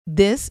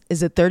This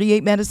is a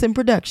 38 Medicine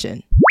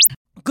production.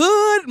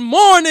 Good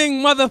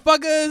morning,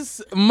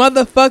 motherfuckers.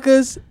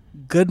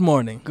 Good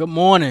morning. Good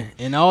morning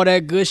and all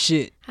that good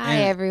shit. Hi,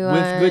 and everyone.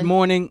 With good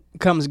morning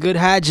comes good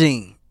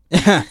hygiene.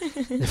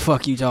 The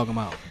fuck you talking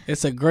about?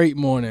 It's a great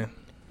morning.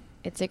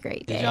 It's a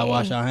great day. Did y'all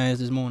wash our hands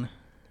this morning?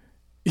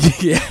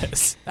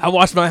 Yes. I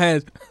wash my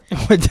hands.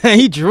 Dang,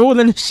 he drooling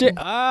and shit.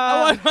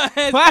 I wash my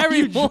hands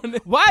every morning.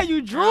 Why are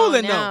you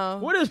drooling no. though?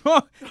 What is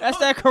wrong? That's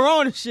that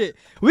corona shit.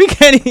 We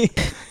can't even.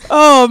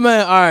 Oh,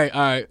 man. All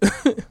right.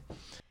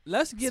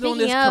 Let's get on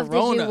this Speaking of,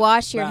 corona. did you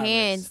wash your virus.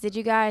 hands? Did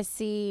you guys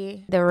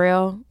see the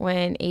reel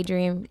when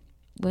Adrian,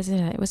 what's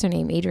her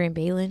name? Adrian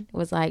Balin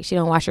was like, she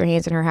don't wash her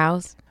hands in her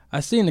house. I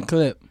seen the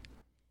clip.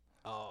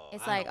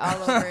 It's like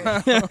all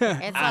over.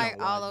 It's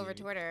like all over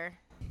Twitter.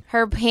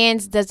 Her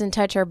hands doesn't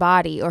touch her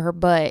body or her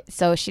butt,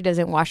 so she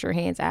doesn't wash her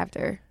hands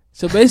after.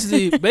 So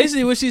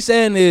basically what she's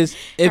saying is,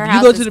 if Her you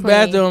house go is to the clean.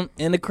 bathroom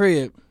in the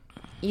crib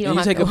You and don't you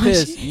have take to a wash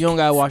piss, it. you don't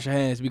gotta wash your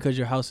hands because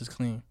your house is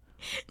clean.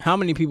 How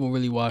many people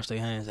really wash their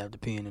hands after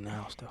peeing in the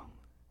house though?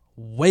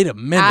 Wait a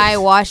minute. I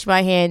wash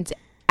my hands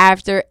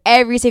after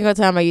every single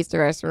time I use the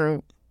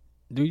restroom.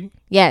 Do you?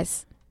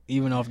 Yes.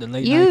 Even off the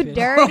late You night piss?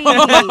 dirty.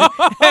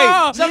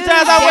 Hey,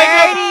 sometimes I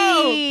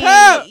wake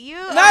up. Dirty. You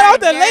Not are off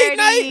the late dirty.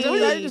 night. So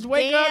I just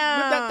wake up,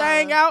 whip that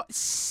Damn. thing out,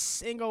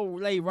 and go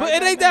lay right. But it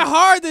back ain't that down.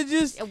 hard to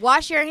just.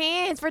 Wash your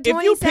hands for 20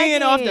 If you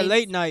seconds. peeing off the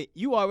late night,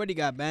 you already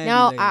got baby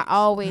No, legs. I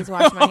always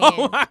wash my hands.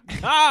 Oh my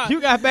God.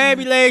 You got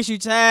baby legs. You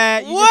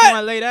tired. You What? just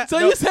want to lay that. So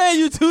No. you saying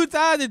you too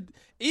tired to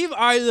even? All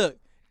right, look.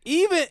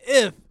 Even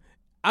if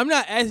I'm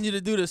not asking you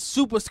to do the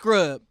super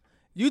scrub,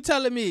 you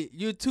telling me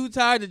you're too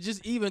tired to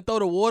just even throw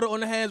the water on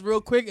the hands real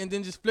quick and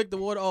then just flick the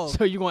water off.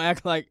 So you gonna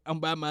act like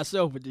I'm by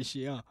myself with this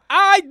shit, huh?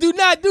 I do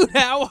not do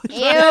that. I wash my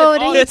Ew, hands all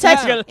did the he touch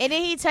time. and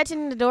then he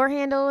touching the door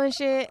handle and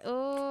shit. Ooh.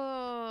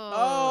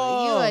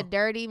 Oh. You a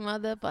dirty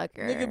motherfucker.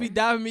 Nigga be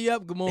diving me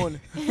up. Good morning.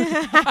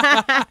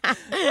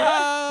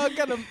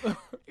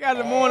 Got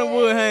the morning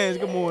wood hands.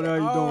 Good morning. How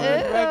you doing?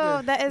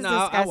 Ew, that is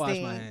Nah, I disgusting. wash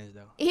my hands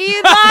though.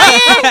 He's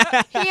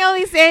lying. He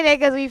only saying that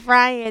because we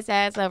frying his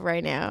ass up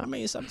right now. I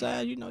mean,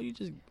 sometimes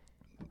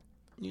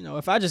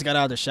if I just got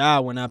out of the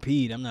shower when I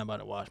peed, I'm not about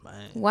to wash my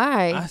hands.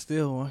 Why? I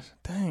still wash.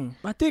 Dang.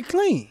 My dick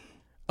clean.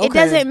 It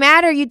doesn't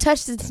matter. You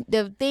touch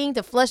the thing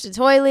to flush the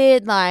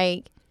toilet.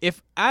 Like,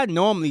 If I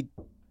normally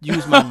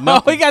use my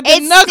knuckle, we got the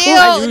it's knuckle.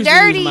 I still usually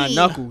dirty. use my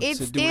knuckles It's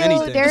to do still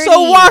anything. dirty.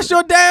 So wash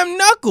your damn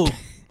knuckle.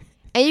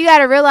 And you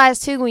gotta realize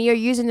too, when you're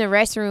using the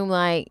restroom,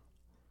 like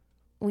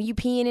when you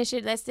peeing and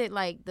shit, that's it.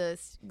 Like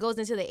goes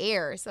into the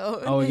air.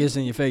 So Oh, it gets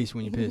in your face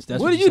when you piss.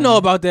 That's What do you're you know saying.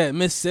 about that,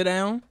 Miss Sit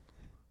Down?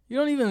 You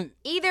don't even.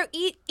 either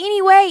eat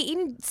anyway,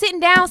 eating, sitting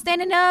down,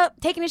 standing up,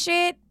 taking a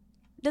shit,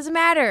 doesn't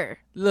matter.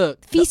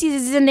 Look.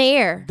 Feces is in the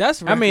air.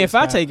 That's. I mean, if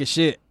I reckless, take a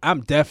shit,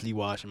 I'm definitely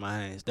washing my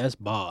hands. That's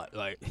barred.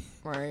 Like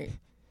Right.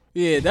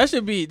 yeah, that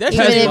should be. That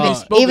Even should if be it's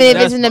spoken. even if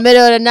That's it's in the bar-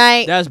 middle of the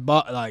night. that's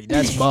barred. Like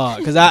that's barred.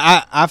 Because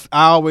I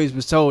always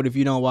was told if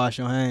you don't wash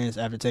your hands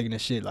after taking a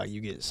shit, like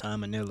you get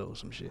salmonella or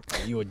some shit.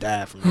 Like, you would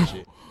die from that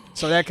shit.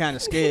 So that kind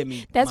of scared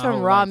me. That's my from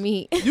whole raw life.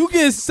 meat. You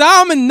get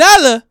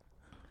salmonella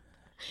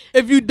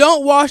if you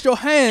don't wash your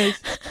hands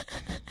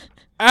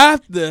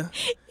after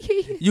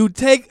you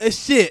take a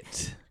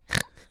shit.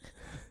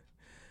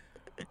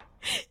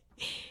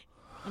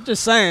 I'm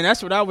just saying,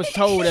 that's what I was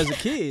told as a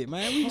kid,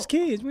 man. We was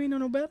kids. We ain't know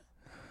no better.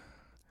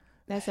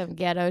 That's some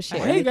ghetto shit.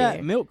 Hey, right got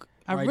there. milk.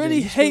 I right really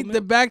there. You spill hate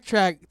to milk?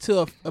 backtrack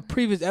to a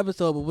previous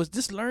episode, but was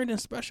this learned in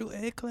special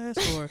ed class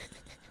or?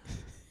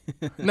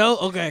 No?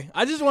 Okay.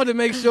 I just wanted to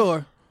make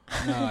sure.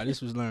 Nah,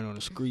 this was learned on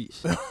the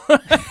streets.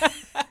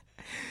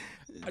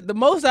 The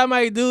most I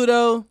might do,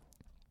 though,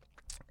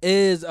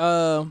 is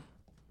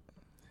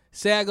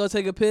say I go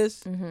take a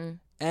piss Mm-hmm.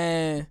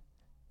 and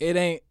it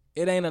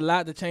ain't a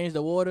lot to change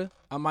the water.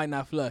 I might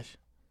not flush.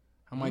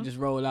 I might just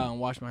roll out and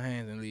wash my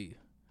hands and leave.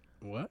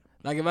 What?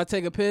 Like if I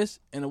take a piss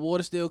and the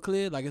water's still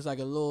clear, like it's like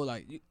a little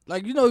like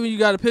you know when you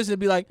got to piss, it'd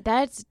be like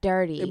That's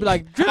dirty. drip.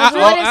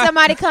 What if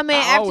somebody come in I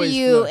after always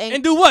you flush.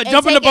 and do what? and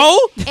Jump in the take bowl?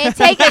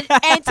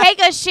 and take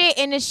a shit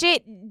and the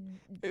shit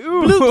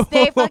bloops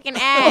their fucking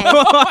ass. And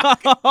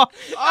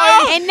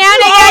now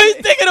they always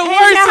got thinking of and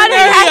worse now they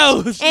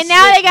got- scenarios. and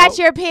now they got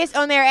your piss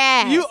on their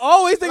ass. You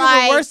always think of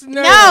Like, a worse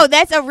scenario. No,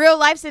 that's a real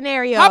life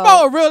scenario. How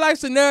about a real life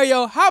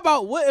scenario? How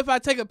about what if I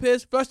take a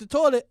piss, flush the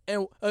toilet,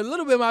 and a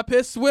little bit of my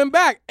piss swim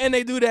back, and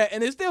they do that,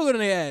 and it's still good on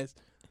their ass?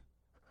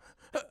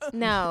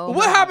 no?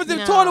 What happens if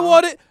no. toilet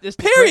water, This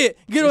the period,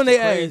 cra- get this on the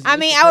their ass? crazy- I This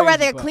mean, the I would crazy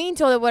rather part. clean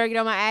toilet water get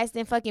on my ass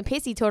than fucking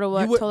pissy toilet You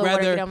water would get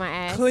rather on my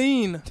ass.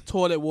 clean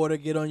toilet water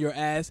get on your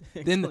ass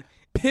than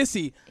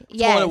pissy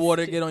Yes. toilet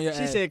water get on your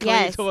She ass. said clean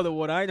Yes. toilet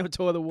water. I ain't no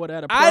toilet water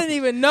out of I didn't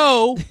even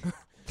know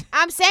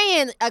I'm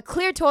saying a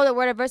clear toilet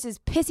water versus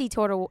pissy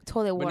toilet But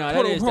water.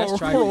 no, that's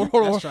trifling.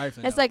 That's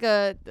trifling. That's though. like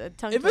a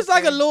tongue If it's twister.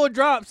 like a little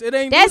drops, it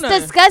ain't. That's do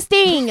nothing.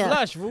 disgusting.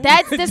 Flush, fool.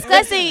 That's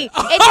disgusting.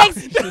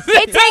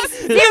 It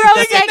takes 0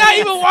 Nigga seconds. not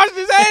even washing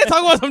his hands.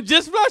 Talking about some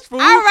just flush food.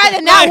 I'd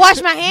rather not Like,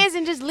 wash my hands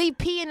and just leave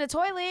pee in the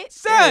toilet.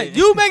 Son,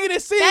 you making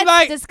it seem That's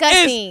like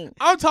disgusting.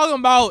 I'm talking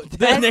about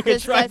That nigga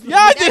disgusting. trifling. Y'all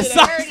That's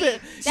disgusting. dirty.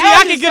 See,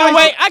 That's I can get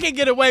away. I can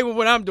get away with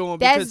what I'm doing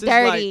That's because it's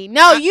dirty. like,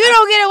 No, you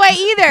don't get away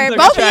either. Look,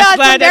 Both of try y'all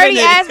slide some that in dirty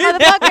there. ass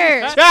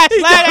motherfuckers. Try to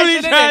slide that He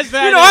shit in try there. to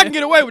slide You know that I in. can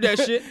get away with that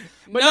shit.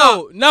 But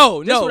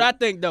no. That's what I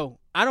think though.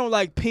 I don't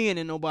like peeing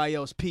in nobody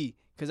else pee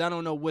because I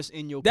don't know what's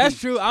in your That's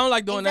pee. true. I don't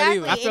like doing Exactly.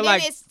 that I either. feel And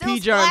like then it still pee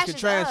germs can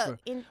splashes transfer. up.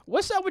 And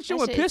What's up with you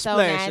that and shit piss is so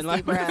splashing? nasty,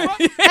 Like, bro. what the fuck?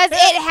 Because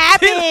it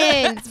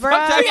happens, bro.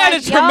 She had a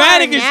Like,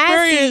 traumatic y'all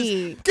are experience.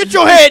 nasty. Get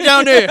your head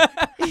down there.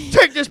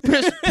 Take this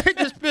piss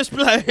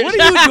splash. What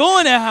are you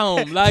doing at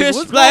home? Like Piss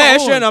what's splash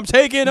going and on? I'm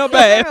taking a I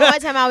bath. remember one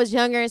time I was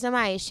younger and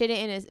somebody shit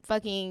it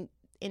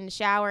in the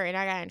shower and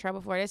I got in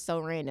trouble for it. It's so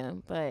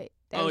random, but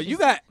that Oh, was you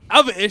just- got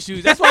other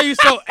issues. That's why you're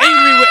so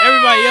angry with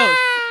everybody else.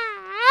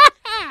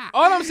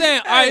 All I'm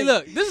saying, all right,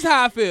 look, this is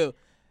how I feel.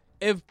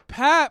 If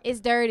Pap, It's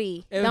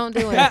dirty. if Don't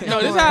do Pap- it. No,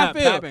 this is more. how I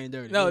feel. Pap ain't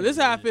dirty. No, this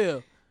is how I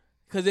feel.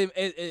 Because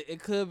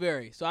it could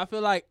vary. So I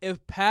feel like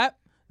if Pap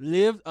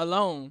lived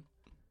alone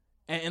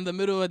and in the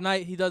middle of the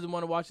night he doesn't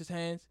want to wash his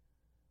hands,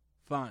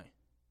 fine.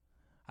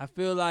 I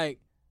feel like,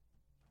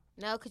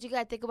 No, because you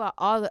got to think about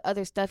all the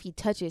other stuff he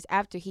touches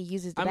after he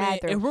uses the I mean,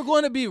 bathroom. if we're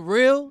going to be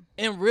real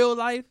in real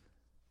life,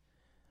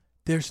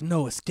 there's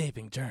no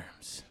escaping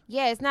germs.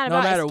 Yeah, it's not No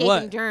about matter escaping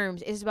what.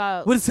 germs. It's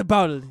about What is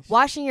about it?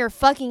 washing your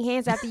fucking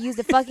hands after you use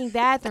the fucking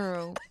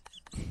bathroom.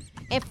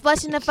 And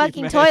flushing the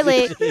fucking mad as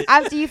toilet shit.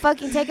 after you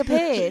fucking take a She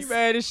piss.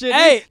 mad as shit.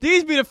 Hey.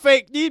 These be the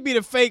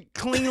fake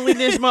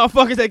cleanliness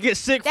motherfuckers that get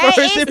sick That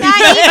first. is It be not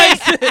bad.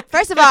 even.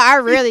 First of all, I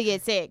rarely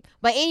get sick.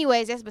 But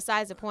anyways, that's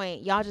besides the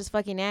point. Y'all just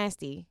fucking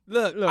nasty.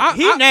 Look, Look,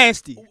 he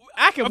nasty.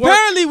 I can work.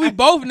 Apparently, we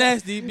both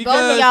nasty Both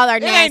because of y'all are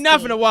It nasty. ain't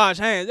nothing to wash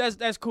hands.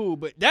 That's cool,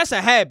 but that's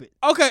a habit.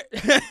 okay.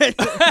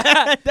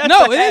 That's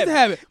No, a it is habit. a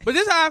habit. But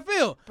this is how I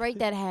feel. Break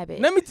that habit.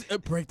 Let me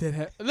break that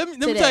habit. Let me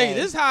tell you. Today.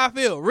 This is how I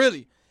feel.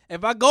 Really,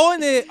 if I go in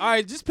there, all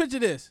right, just picture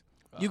this.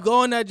 You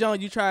go in that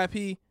joint, you try to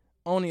pee,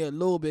 only a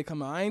little bit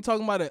come out. I ain't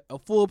talking about a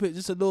full pee,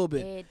 just a little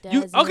bit. It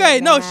You doesn't okay?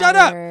 No, shut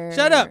up, matter.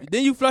 shut up.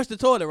 Then you flush the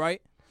toilet,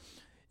 right?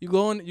 You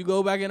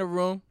go back in the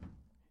room,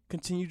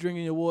 continue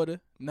drinking your water.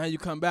 Now you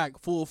come back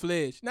full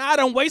fledged. Now I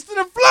done wasted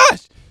a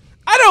flush.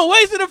 I done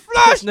wasted a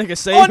flush. This nigga On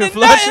saving the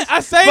flushes. night, I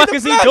saved What the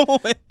is he flush.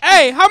 doing?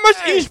 Hey, how much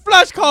each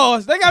flush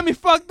cost? They got me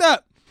fucked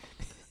up.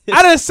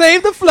 I done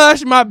saved the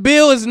flush. My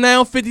bill is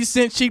now 50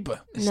 cents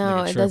cheaper. This No, nigga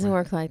it tripping. doesn't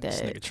work like This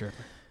that. nigga tripping.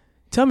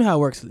 Tell me how it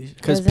works, Alicia.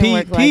 Because Doesn't pee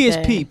work like is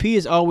that. pee. Pee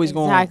is always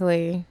going.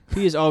 Exactly.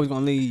 Pee is always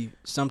going to leave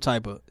some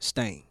type of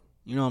stain.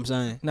 You know what I'm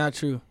saying? Not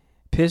true.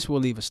 Piss will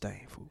leave a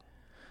stain, fool.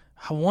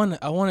 I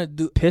wanna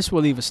do. Piss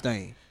will leave a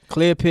stain.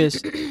 Clear piss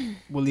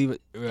will leave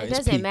it. It it's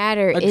doesn't pee.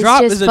 matter. A It's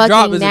drop just is a fucking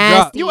drop is a drop.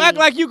 nasty. You act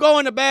like you go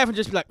in the bath and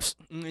just be like, "Psst,"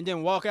 and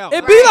then walk out.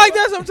 It be like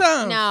that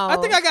sometimes. No. I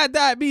think I got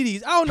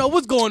diabetes. I don't know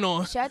what's going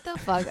on. Shut the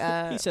fuck He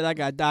up. said I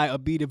got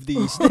diabetes of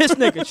these. This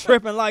nigga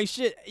tripping like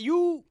shit.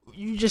 You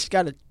just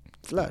gotta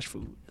flush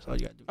food. That's all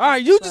you gotta do. All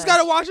right, you just Flush.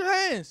 gotta wash your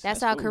hands.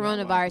 That's how cool,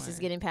 man. coronavirus is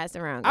getting passed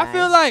around. I Guys.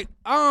 feel like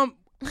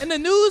in the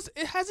news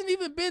it hasn't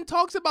even been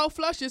talks about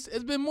flushes.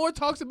 It's been more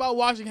talks about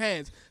washing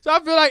hands. So I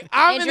feel like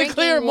I'm and in the drinking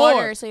clear water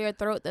more. so your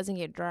throat doesn't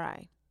get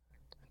dry.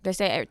 They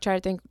say try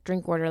to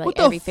drink water like What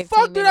every the 15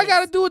 fuck minutes. did I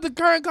gotta do with the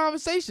current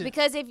conversation?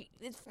 Because if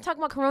it's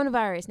talking about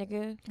coronavirus,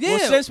 nigga. Yeah.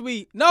 Well, since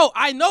we No,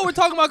 I know we're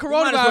talking about we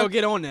might as well coronavirus,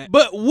 get on that.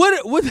 but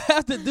what would it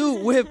have to do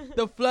with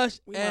the flush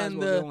We might as and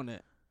well get the? on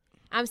that.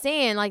 I'm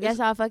saying like that's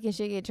how fucking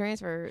shit get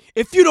transferred.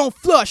 If you don't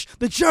flush,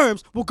 the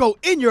germs will go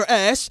in your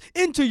ass,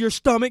 into your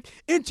stomach,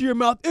 into your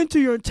mouth, into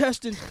your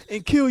intestines,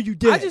 and kill you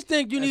dead. I just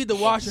think you need to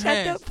wash your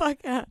hands. fuck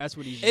up. That's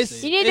what he It's-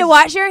 just You said. need to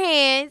wash your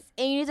hands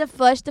and you need to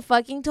flush the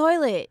fucking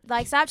toilet.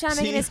 Like stop trying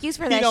to make See, an excuse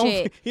for he that don't,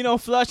 shit. He don't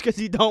flush because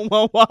he don't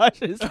want to wash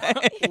his hands.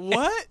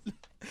 What?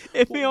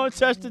 If he don't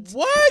touch the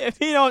What? If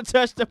he don't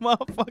touch the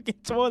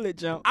motherfucking toilet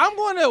jump. I'm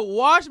gonna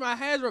wash my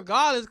hands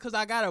regardless because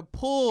I gotta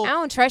pull. I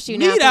don't trust you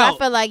now. Meat 'Cause I out.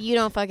 feel like you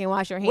don't fucking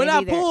wash your hands When I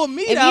either. pull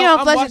meat if out, you don't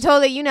I'm flush washing- the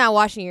toilet, you're not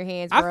washing your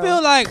hands, bro. I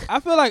feel like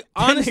That nigga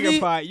honestly,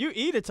 probably, you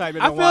eat a type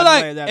of I don't feel wash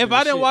like hands after if I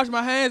the didn't shit. wash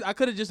my hands, I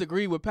could have just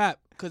agreed with Pap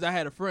because I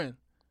had a friend.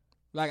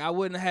 Like I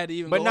wouldn't have had to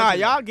even. But go nah, into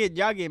y'all that.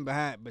 getting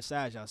behind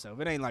besides yourself.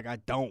 It ain't like I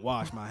don't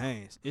wash my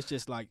hands. It's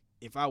just like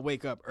if I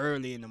wake up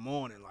early in the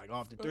morning, like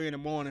after 3 in the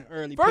morning,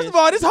 early. First piss, of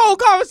all, this whole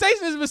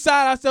conversation is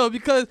beside ourselves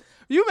because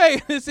you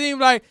make it seem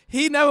like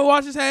he never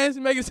washed his hands.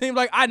 You make it seem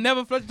like I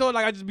never flush the toilet.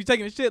 Like I just be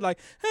taking a shit. Like,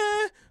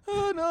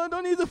 oh no,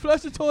 don't need to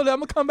flush the toilet. I'm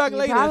gonna come back you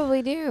later.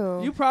 probably do.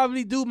 You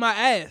probably do my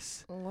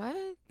ass. What?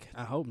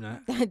 I hope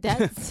not.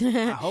 That's. I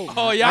hope. Oh,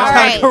 not. y'all-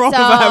 That's All how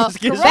right, coronavirus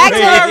gets so back to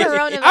spread.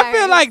 our coronavirus. I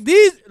feel like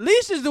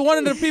Leisha's one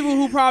of the people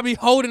who probably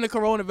holding the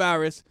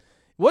coronavirus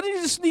What did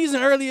you just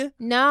sneezing earlier?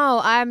 No,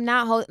 I'm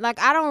not.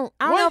 I don't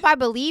know What? if I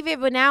believe it,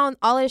 but now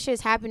all this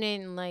shit's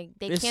happening. Like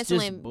they It's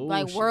canceling just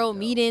like bullshit, world though.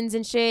 meetings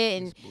and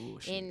shit, It's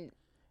bullshit. and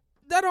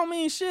That don't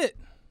mean shit.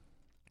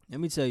 Let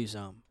me tell you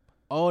something.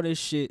 All this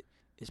shit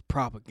is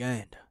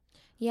propaganda.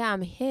 yeah,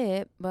 I'm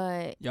hip,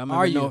 but Y'all remember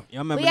Are you? Y'all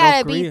remember we North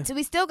gotta Korea?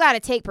 we still gotta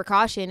take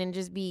precaution and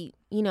just be,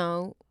 Yeah,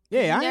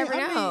 You never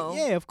know.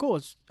 yeah, of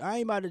course. I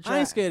ain't about to try. I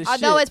ain't scared of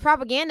although shit. it's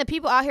propaganda,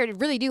 people out here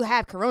really do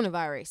have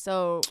coronavirus.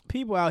 So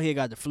People out here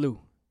got the flu.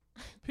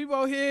 People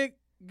out here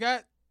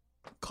got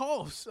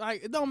coughs.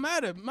 Like, it don't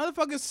matter.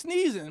 Motherfuckers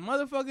sneezing.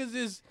 Motherfuckers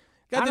is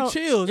got the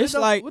chills. It's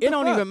like what it the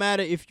don't fuck? even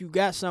matter if you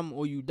got something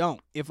or you don't.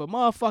 If a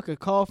motherfucker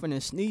coughing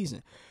and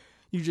sneezing,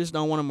 you just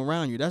don't want them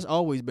around you. That's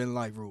always been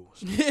life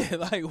rules. Yeah,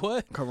 like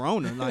what?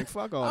 Corona, like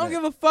fuck all I don't that.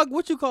 give a fuck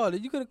what you called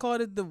it. You could have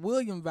called it the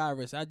William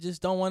virus. I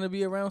just don't want to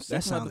be around sick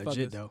That sound motherfuckers.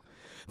 legit though.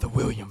 The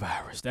William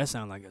virus. That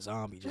sound like a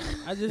zombie. Just.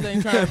 I just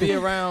ain't trying to be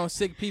around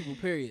sick people,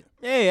 period.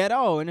 Yeah, at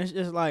all. And it's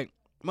just like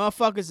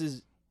motherfuckers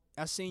is.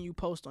 I seen you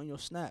post on your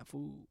Snap,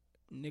 fool.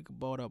 Nigga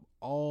bought up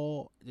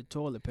all the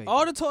toilet paper.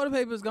 All the toilet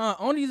paper is gone.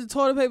 Only the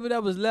toilet paper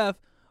that was left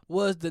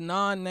was the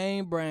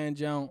non-name brand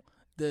junk,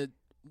 the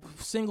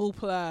single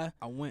ply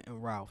I went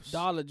in Ralph's.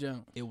 dollar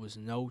junk. It was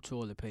no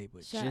toilet paper,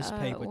 shut just up.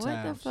 paper What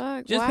towels. the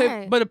fuck? Just Why?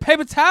 paper, but the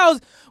paper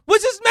towels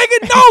was just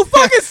making no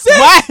fucking sense.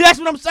 Why? That's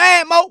what I'm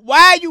saying, Mo.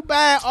 Why you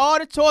buying all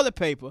the toilet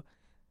paper?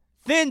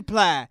 Thin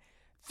ply,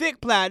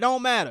 thick ply,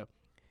 don't matter.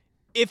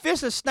 If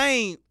it's a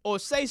stain or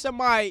say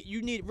somebody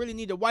you really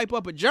need to wipe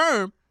up a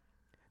germ,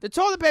 the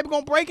toilet paper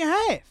gonna break in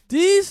half.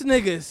 These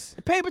niggas.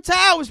 The paper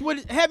towel is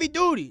with heavy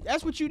duty.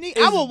 That's what you need.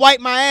 Is- I will wipe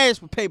my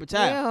ass with paper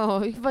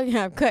towel. Yo, you fucking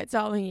have cuts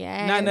all in your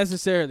ass. Not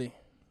necessarily.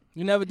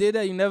 You never did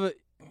that? You never.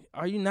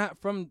 Are you not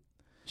from.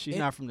 She's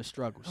not from the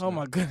struggle. Oh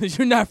my goodness.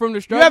 You're not from the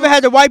You struggle? ever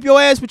had to wipe your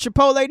ass with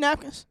Chipotle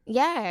napkins?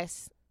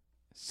 Yes.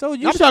 So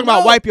you I'm should talking about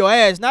know. wipe your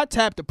ass, not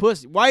tap the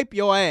pussy. Wipe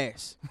your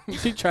ass.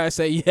 She try to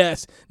say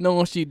yes.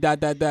 No, she ...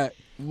 Wipe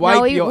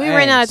no, your we ass.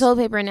 ran out of toilet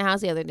paper in the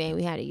house the other day.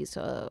 We had to use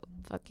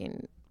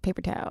fucking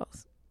paper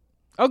towels.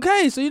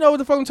 Okay, so you know what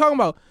the fuck I'm talking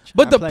about.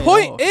 But the play it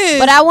point off. is.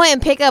 But I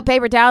wouldn't pick up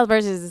paper towels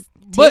versus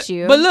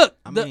tissue. But look,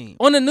 I the- mean-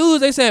 on the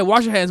news they said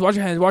wash your hands, wash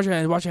your hands, wash your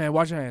hands, wash your hands,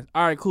 wash your hands.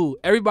 All right, cool.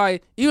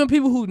 Everybody, even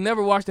people who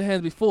never washed their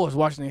hands before, is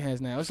washing their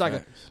hands now. It's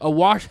like a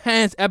wash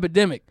hands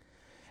epidemic.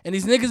 And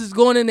these niggas is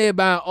going in there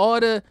buying all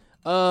the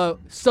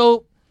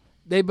soap.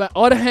 They buy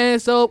all the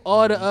hand soap,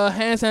 all the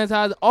hand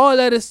sanitizer. All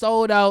that is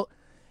sold out.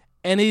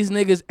 And these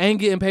niggas ain't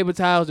getting paper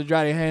towels to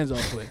dry their hands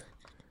off with.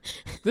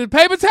 The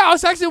paper towel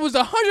section was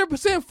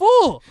 100%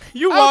 full.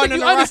 You I don't running think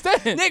you around,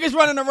 understand. niggas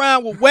running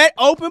around with wet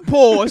open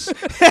pores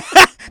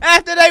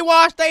after they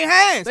wash their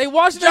hands. They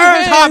wash their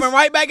Germs hands hopping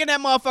right back in that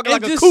motherfucker and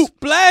like a just coop.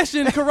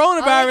 splashing Oh, they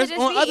coronavirus could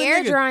just on be other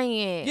air niggas. drying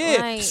it.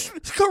 Yeah, Like,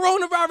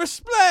 coronavirus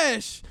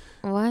splash.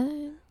 what?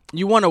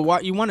 You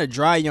want to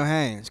dry your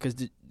hands because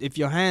if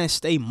your hands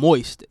stay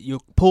moist, your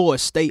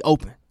pores stay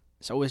open.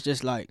 So it's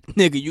just like,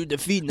 nigga, you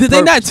defeating the Did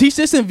they not purpose. teach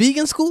this in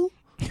vegan school?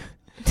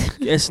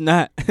 It's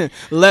not.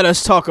 Let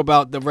us talk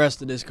about the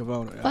rest of this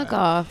corona. Fuck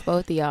off,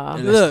 both of y'all.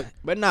 Look,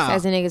 But nah,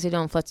 As the niggas who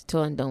don't flush the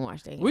toilet and don't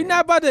wash their hands. we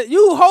not about to.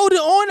 You holding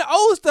on to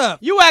old stuff.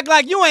 you act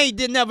like you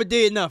never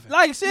did nothing.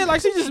 Like shit,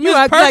 like she just You missed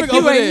act perfect like you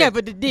over ain't there.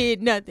 never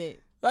did nothing.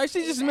 Like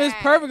she just missed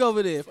perfect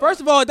over there. First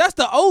of all, that's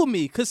the old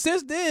me. Cause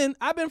since then,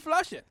 I've been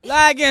flushing.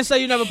 Lie again, say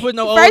you never put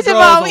no old First of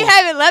drawers all, on. we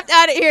haven't left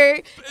out of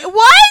here.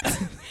 What?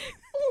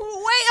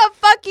 Wait a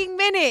fucking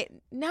minute.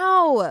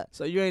 No.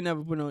 So you ain't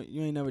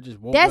never just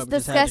woke That's up and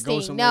just had to go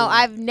disgusting. somewhere. No,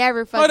 I've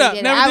never fucking Hold up,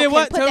 did never that. I did can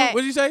what? put Tell me, that-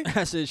 what'd you say,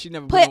 I said she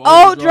never Put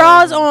no old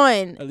drawers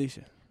on.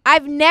 Alicia?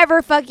 I've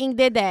never fucking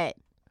did that.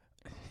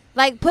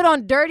 Like put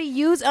on dirty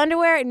used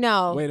underwear?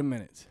 No. Wait a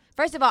minute.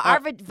 First of all, our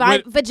wait,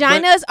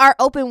 vaginas are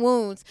open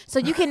wounds, so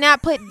you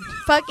cannot put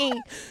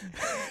fucking.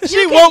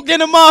 She woke in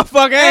the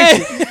motherfucker.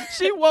 Ain't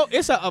she? She woke.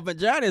 It's a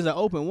vagina is an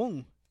open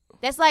wound.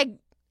 That's like.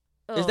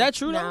 Is that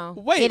true, though?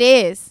 No. Wait. It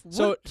is.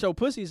 So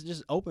pussy is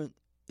just open.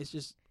 It's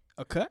just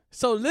a cut.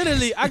 So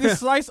literally, I can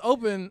slice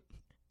open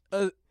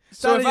a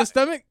So side if of your I-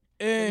 stomach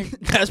and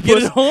That's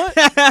get it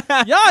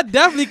on. Y'all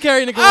definitely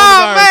carrying the coronavirus.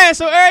 Oh man!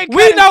 So every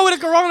We cut know where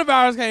the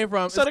coronavirus came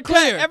from. So It's the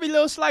clear. cut, every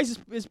little slice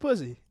is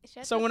pussy.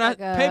 Shut So the when I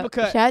fuck up. paper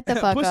cut, Shut the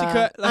fuck pussy up.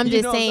 cut, like, I'm you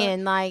just know what I'm saying?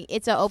 saying, like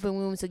it's an open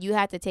wound, so we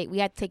have to take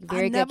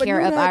very good never care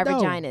knew of that, our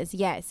though. vaginas.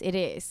 Yes, it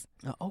is.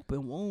 An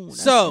open wound.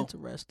 That's So-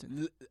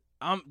 interesting.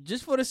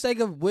 Just for the sake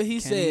of what he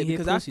Can't said, even hear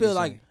because I pussy feel the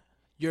like same.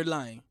 you're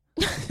lying.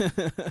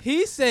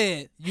 He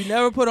said you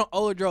never put on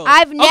old drawers.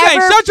 I've Okay,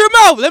 never- shut your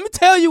mouth. Let me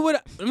tell you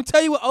what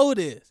old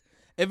is.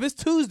 If it's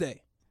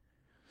Tuesday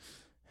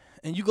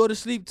and you go to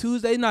sleep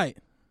Tuesday night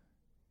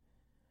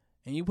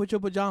and you put your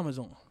pajamas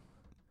on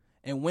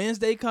and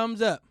Wednesday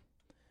comes up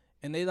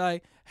and they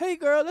like, hey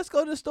girl, let's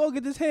go to the store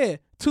get this hair.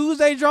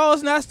 Tuesday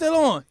drawers not still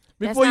on.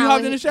 before you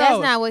hopped in the shower.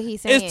 That's not what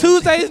he's saying. It's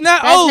Tuesday. It's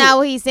not. That's not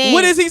what he's saying.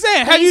 What is he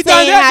saying? Have He's you done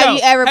saying, that? have though? you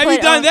ever Have put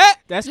you done on- that?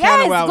 That's Yes,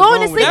 kind of where I was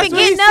going to going with sleep that. That's and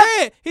what he getting up.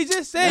 said. He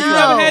just said you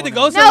No. ever had to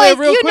go No, somewhere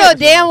real you quick. know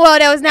damn well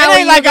that was not It what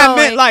ain't like you I going.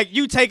 meant like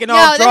you taking No,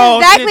 off that's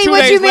drawers. exactly and then 2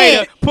 what you days later,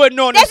 meant. putting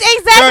on That's this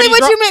exactly dirty what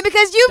dra- you meant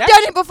because you've That's-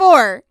 done it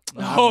before.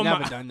 No, Oh, I've never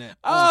my- done that.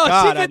 Oh,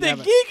 God, she I've get the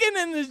never.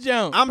 geeking in this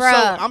jump.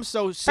 I'm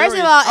so serious. of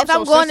all, if so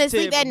I'm going to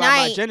sensitive sleep at about my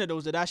night-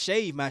 genitals that I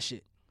shave my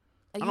shit.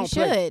 You don't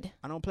should. play.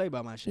 I don't play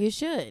by my shit. You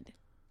should.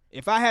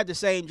 If I had the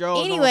same drawers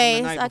on from Anyways,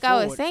 the night like before,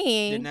 I was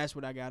saying, then that's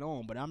what I got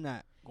on. But I'm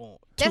not going.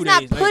 that's 2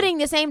 not days later. putting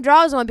the same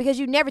drawers on because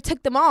you never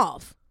took them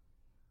off.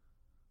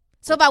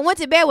 So if I went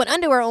to bed with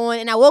underwear on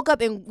and I woke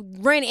up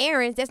and ran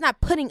errands, that's not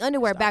putting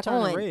underwear Stop back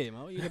turning on. red,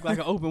 Mo. You look like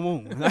an open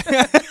wound.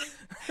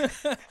 Hey,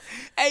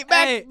 Hey,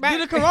 back.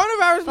 do the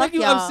coronavirus Fuck make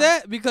you y'all.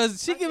 upset?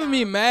 Because she giving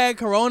me mad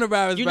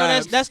coronavirus You know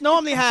vibes. that's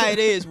normally how it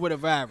is with a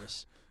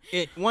virus.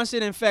 Once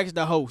it infects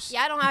the host.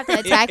 Y'all don't have to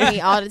attack me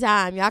all the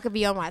time. Y'all could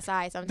be on my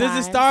side sometimes.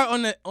 Does it start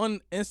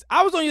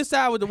I was on your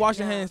side with the wash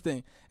your hands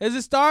thing. Does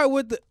it start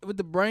with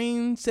the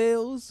brain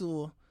cells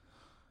or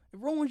it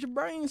ruins your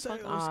brain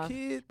cells, off.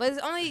 kid? But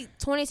it's only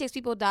 26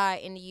 people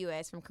died in the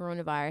U.S. from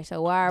coronavirus.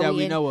 So why are That we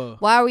we in? know of.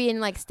 Why are we in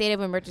like state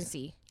of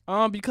emergency?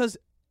 Because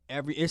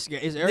It's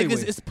everywhere.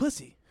 niggas is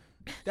pussy.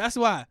 That's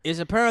why. It's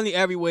apparently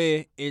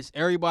everywhere. It's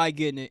everybody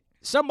getting it.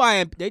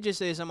 They just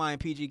said somebody in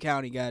PG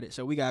County got it,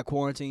 so we got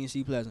quarantine.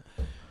 See Pleasant.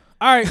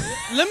 All right,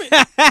 let me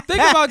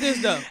think about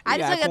this though. I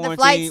got just looked at the quarantine.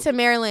 flights to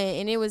Maryland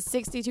and it was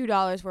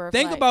 $62 for a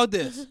Think flight. about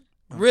this.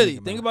 Really,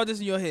 think about this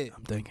in your head.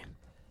 I'm thinking.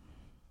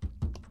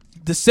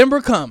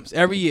 December comes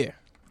every year.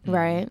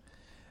 Right.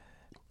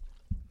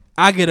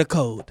 I get a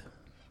code.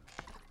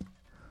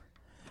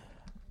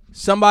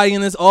 Somebody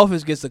in this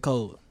office gets a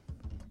code.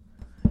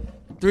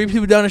 3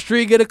 people down the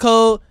street get a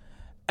code.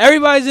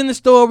 Everybody's in the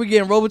store. We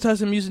getting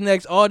Robitussin,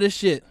 Mucinex, all this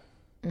shit.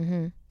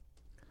 Mm-hmm.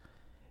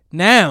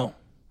 Now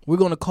we're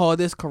gonna call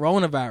this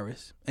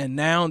coronavirus. And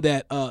now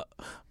that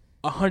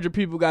 100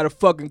 people got a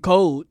fucking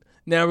code,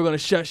 now we're gonna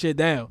shut shit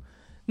down.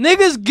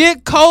 Niggas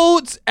get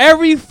codes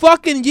every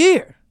fucking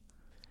year.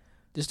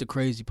 This the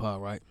crazy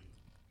part, right?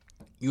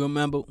 You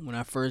remember when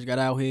I first got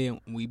out here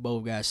and we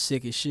both got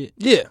sick as shit?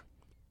 Yeah,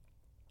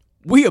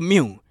 We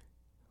immune.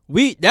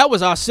 That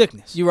was our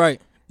sickness. you right.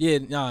 Yeah,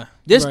 nah.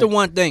 This you the right.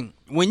 one thing.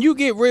 When you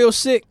get real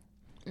sick,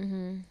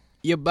 Mm-hmm.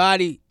 your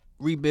body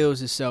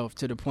rebuilds itself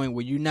to the point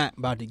where you're not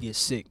about to get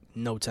sick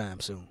no time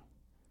soon.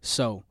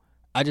 So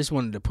I just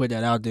wanted to put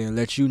that out there and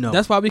let you know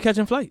That's why we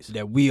catching flights.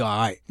 that we all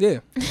right. Yeah,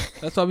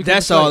 that's why we.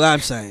 That's catching all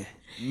flights. I'm saying.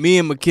 Me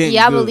and McKinney.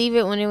 Yeah, I good. believe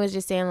it when it was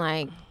just saying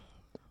like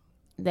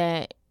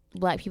that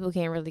black people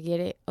can't really get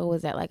it, or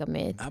was that like a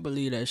myth? I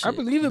believe that shit. I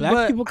believe it, Black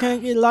but people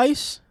can't get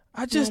lice.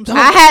 I just You don't.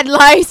 know I had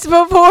lice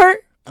before.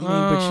 I mean,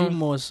 but you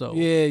more so.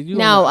 Yeah, you.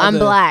 No, on I'm the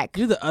other- black.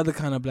 You the other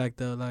kind of black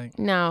though, like.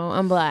 No,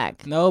 I'm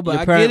black. No, but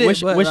Your I parent- get it.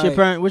 which but which like, your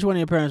parent? Which one of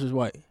your parents was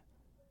white?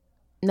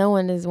 No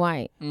one is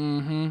white.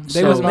 Mm-hmm.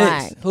 They So was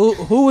black. mixed.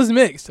 Who was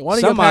mixed? One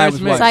of your Somebody parents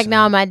was mixed. It's like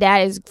no, my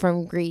dad is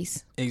from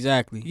Greece.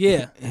 Exactly.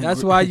 Yeah,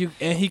 that's why you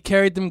and he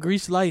carried them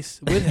grease lice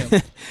with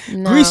him.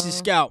 No. Greasy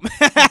scalp.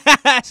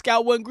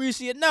 Scalp wasn't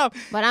greasy enough.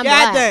 But I'm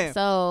Goddamn. black,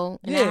 so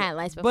and I Yeah, had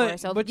lice before. but-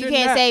 so but you you're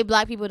can't not- say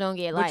black people don't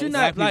get lice. But you're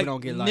Black not people like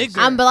don't get lice. nigger.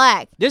 I'm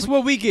black. This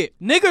what we get.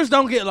 Niggers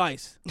don't get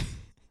lice.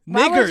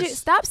 Why would you Niggers.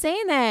 stop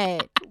saying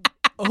that?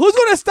 Who's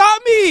gonna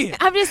stop me?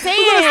 I'm just saying.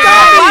 gonna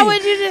stop Why me?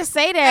 would you just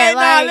say that? Hey, nah,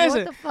 like, listen.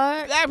 what the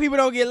fuck? Black people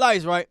don't get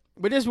lice, right?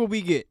 But this what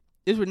we get.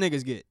 This what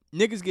niggas get.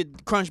 Niggas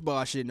get crunch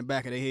bar shit in the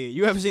back of their head.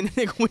 You ever seen a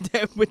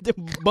nigga with the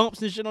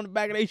bumps and shit on the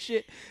back of their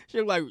shit?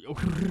 Shit like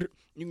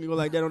you can go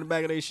like that on the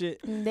back of their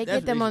shit. They That's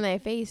get them what on their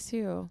face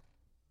too.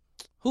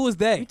 Who is You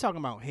they? talking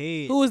about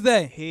head? Who is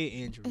they? head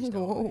injuries?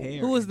 Whoa. Though.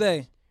 Hair Who is injuries.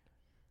 they?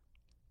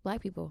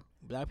 Black people.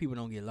 Black people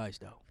don't get lice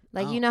though.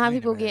 Like I you don't- know I how ain't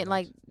people never had get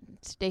like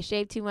lice. they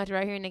shave too much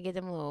right here and they get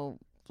them little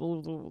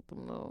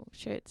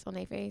shits on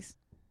their face.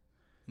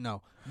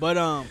 No, but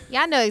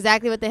Y'all know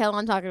exactly what the hell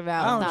I'm talking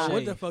about. I don't Stop. know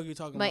what the fuck you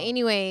talking But about.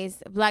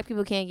 anyways, black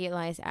people can't get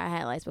lice. I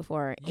had lice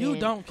before. You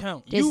and don't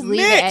count. Just You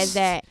leave it as mixed.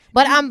 that.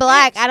 But You I'm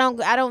black.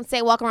 mixed. I don't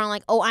say walk around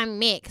like, oh, I'm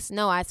mixed.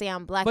 No, I say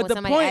I'm black But when the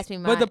somebody point. asks me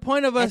my But the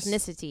point of us.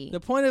 ethnicity. The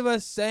point of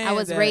us saying I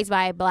was that- raised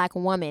by a black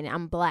woman.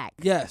 I'm black.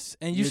 Yes,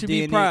 and you your should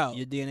DNA, be proud.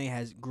 Your DNA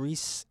has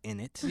grease in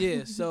it.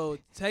 Yeah, so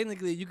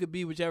technically you could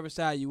be whichever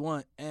side you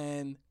want,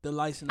 and the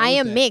lice. I knows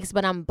am that. mixed,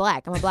 but I'm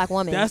black. I'm a black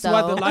woman. That's so.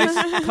 why the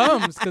lice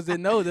comes, because they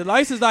know the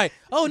lice is like,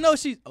 oh no,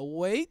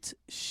 wait,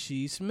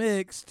 she's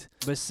mixed.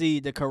 But see,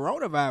 the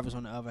coronavirus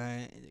on the other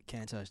hand,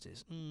 can't touch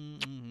this.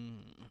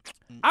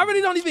 I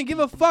really don't even give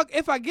a fuck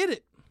if I get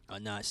it. Oh,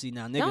 nah, see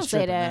now niggas Don't say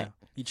tripping that. now.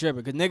 You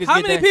tripping because niggas How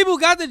get many that. people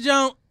got the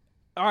jump?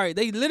 All right,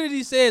 they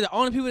literally said the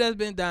only people that's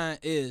been dying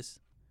is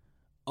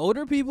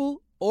older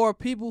people or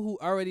people who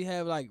already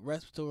have like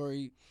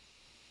respiratory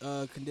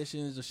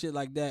conditions or shit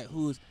like that,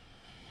 who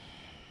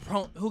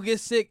get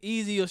sick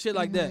easy or shit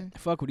like that.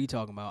 Fuck what he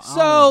talking about. I don't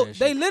So want that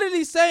they shit.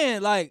 literally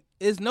saying like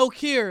it's no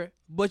cure,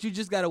 but you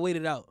just gotta wait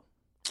it out.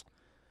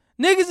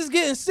 Niggas is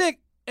getting sick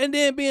and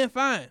then being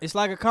fine. It's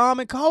like a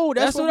common cold.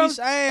 That's what I'm I'm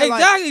saying.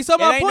 Exactly. Like, So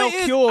my it ain't point no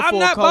is, cure I'm for a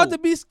not about cold. to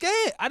be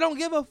scared. I don't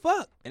give a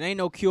fuck. It ain't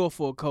no cure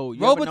for a cold.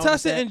 You ever notice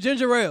Robitussin that? and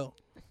ginger ale.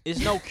 It's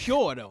no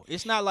cure though.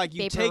 It's not like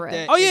you Vapor take rub.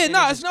 that. Oh yeah, and no,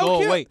 then it it's just no go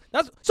cure. away.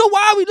 So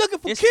why are we looking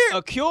for It's cure?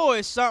 a cure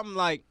is something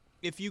like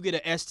if you get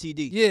an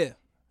STD. Yeah, and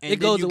it then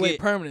goes you away get-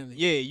 permanently.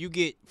 Yeah, you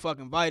get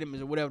fucking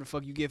vitamins or whatever the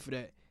fuck you get for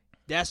that.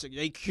 They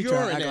He curing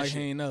trying to act that like he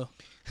shit. ain't know.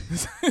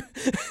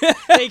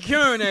 They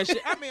curing that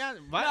shit. I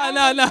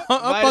mean, No,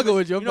 I'm fucking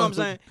with you. You know what I'm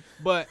saying?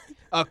 But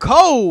a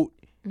cold,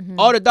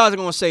 all the doctors are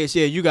gonna say is,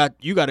 yeah, you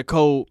got a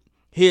cold.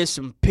 Here's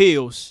some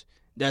pills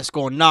that's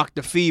gonna knock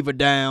the fever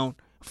down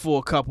for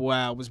a couple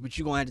hours, but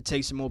you're gonna have to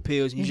take some more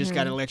pills, and you just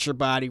gotta let your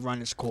body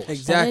run its course. That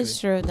Exactly. is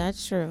true.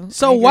 That's true.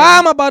 So why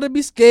am I about to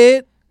be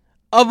scared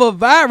of a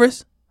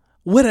virus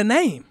with a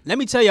name? Let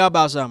me tell y'all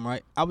about something,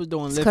 right? I was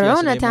doing It's Lyft Corona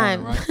yesterday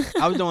time. morning, right?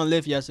 I was doing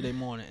Lyft yesterday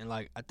morning, and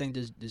like I think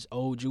this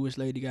old Jewish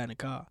lady got in the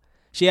car.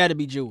 She had to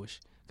be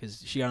Jewish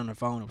because she got on her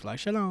phone and was like,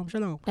 "Shalom,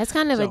 shalom." That's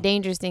kind of So- a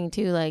dangerous thing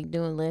too, like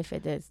doing Lyft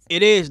at this.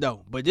 It is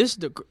though, but this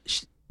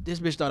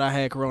bitch thought I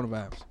had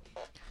coronavirus.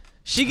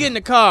 She get in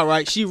the car,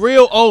 right? She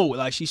real old,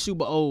 like she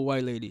super old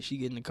white lady. She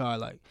get in the car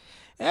like,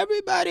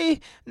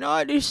 everybody, no,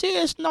 you see,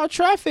 it's no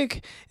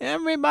traffic.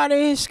 Everybody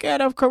is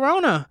scared of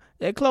corona.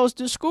 They closed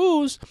the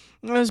schools.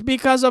 It's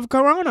because of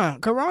corona.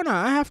 Corona.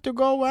 I have to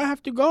go,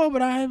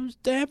 but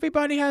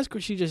everybody has.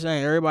 She just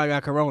saying everybody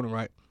got corona,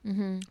 right?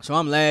 So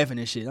I'm laughing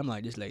and shit. I'm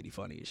like, this lady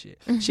funny as shit.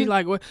 She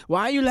like,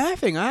 why are you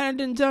laughing? I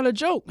didn't tell a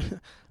joke.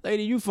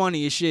 Lady, you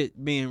funny as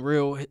shit being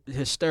real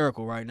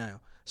hysterical right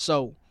now.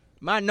 So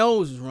my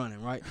nose is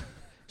running, right?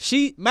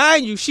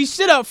 Mind you, she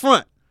sit up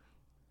front.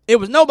 It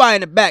was nobody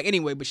in the back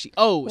anyway, but she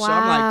old. Wow, So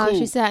I'm like, cool.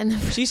 she sat in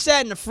the. She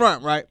sat in the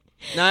front, right?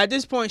 Now at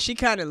this point, she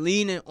kind of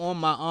leaning on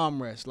my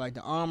armrest. Like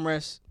the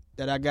armrest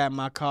that I got in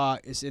my car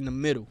is in the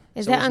middle.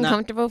 Is So that it's not-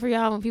 uncomfortable for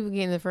y'all when people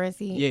get in the front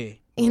seat? Yeah.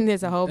 And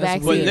there's a whole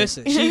back But seat.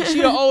 listen, she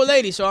an old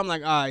lady, so I'm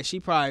like, all right, she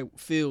probably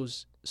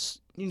feels,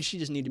 she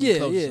just need to be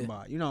close to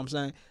somebody. You know what I'm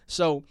saying?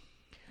 So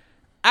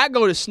I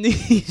go to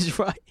sneeze,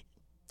 right?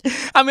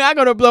 I mean, I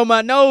go to blow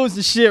my nose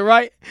and shit,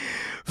 right?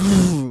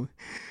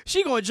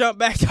 She gonna jump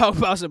back, talk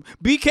about some,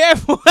 be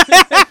careful. I'm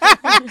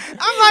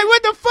like,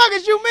 what the fuck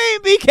is you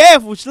mean, be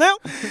careful, Slim?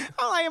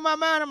 I'm like, in my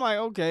mind, I'm like,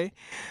 okay.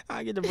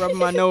 I get to rubbing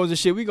my nose and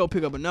shit. We go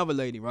pick up another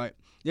lady, right?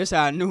 This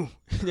how I knew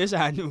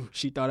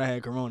she thought I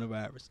had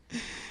coronavirus.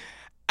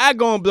 I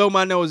go and blow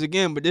my nose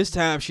again, but this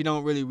time she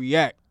don't really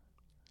react.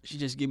 She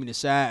just give me the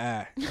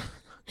side eye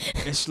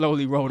and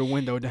slowly roll the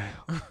window down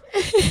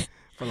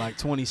for like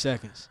 20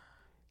 seconds.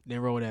 Then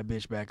roll that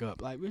bitch back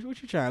up. Like, bitch,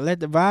 what you trying to let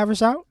the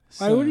virus out?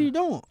 Like, what are you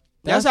doing?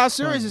 That's how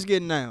serious funny. it's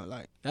getting now.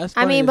 Like, That's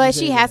I funny mean, that you but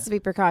say she has that. to be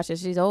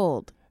precautious. She's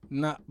old.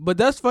 Nah, but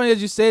that's funny that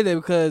you say that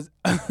because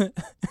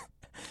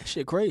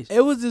shit crazy. it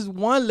was this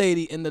one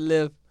lady in the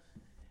lift.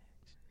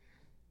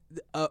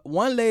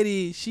 One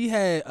lady, she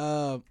had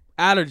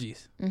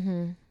allergies.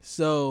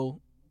 So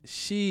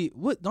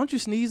don't you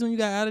sneeze when you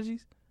got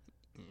allergies?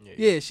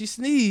 Yeah, she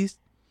sneezed.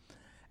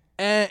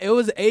 And it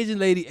was an Asian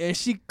lady and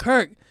she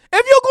kirked,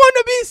 if you're going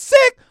to be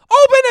sick,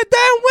 open the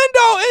damn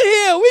window in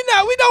here.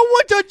 We don't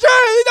want your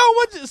germs. We don't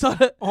want you. So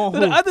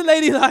the other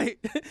lady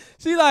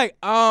she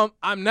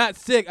I'm not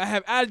sick. I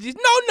have allergies.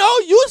 No,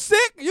 you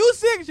sick. You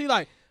sick. She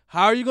like,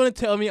 how are you gonna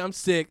tell me I'm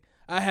sick?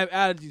 I have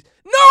allergies.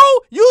 No,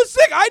 you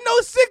sick. I know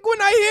sick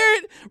when I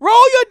hear it.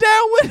 Roll your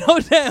damn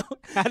window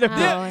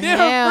down. Then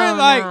her friend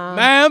like,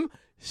 ma'am,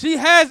 she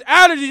has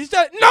allergies. She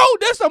said, no,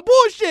 that's some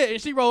bullshit.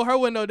 And she rolled her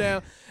window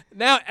down.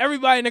 Now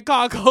everybody in the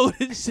car cold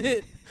and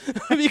shit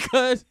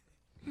because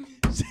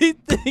she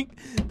think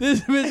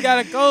this bitch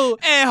got a cold.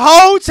 And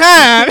whole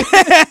time,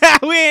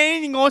 we ain't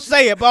even gonna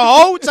say it, but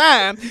whole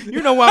time,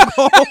 you know where I'm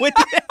going with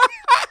it.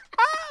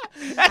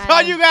 That's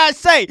all you guys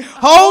say.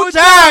 Whole time.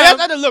 That's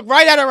how to look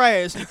right at her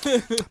ass.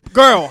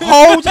 Girl,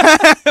 whole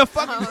time.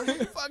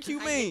 Fuck you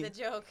mean? The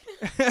joke.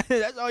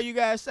 That's all you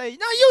guys say.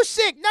 No, you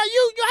sick. No,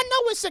 I know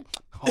we're sick.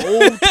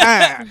 Whole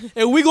time.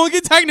 And we gonna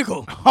get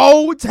technical.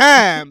 Whole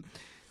time.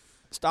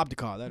 Stop the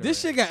car. This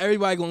shit got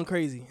everybody going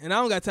crazy, and I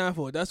don't got time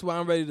for it. That's why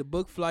I'm ready to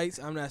book flights.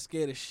 I'm not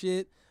scared of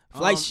shit.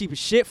 Flights cheap as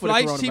shit for the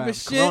flights coronavirus. cheap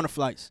as shit. Corona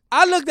flights.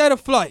 I looked at a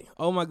flight.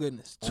 Oh my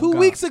goodness. Oh, 2 God.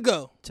 weeks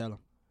ago, Tell them.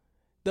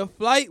 the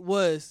flight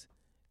was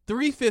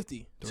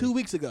 $350. 2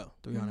 weeks ago.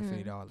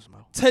 $350,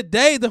 Mo.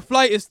 Today the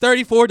flight is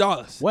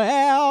 $34.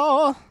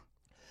 Well,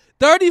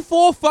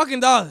 $34 fucking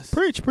dollars.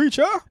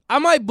 preacher. I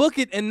might book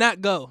it and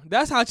not go.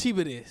 That's how cheap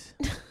it is.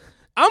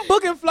 I'm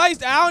booking flights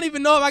that I don't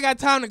even know if I got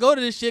time to go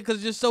to this shit because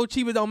it's just so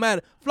cheap it don't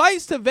matter.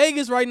 Flights to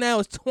Vegas right now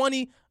is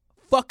 $20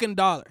 fucking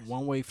dollars.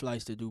 One-way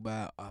flights to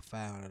Dubai are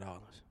 $500.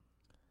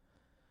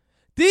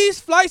 These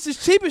flights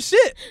is cheap as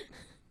shit.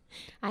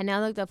 I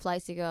now looked up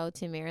flights to go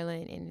to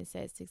Maryland, and it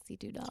says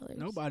 $62.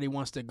 Nobody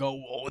wants to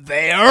go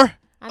there.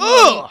 I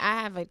mean,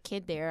 I have a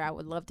kid there. I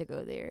would love to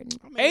go there.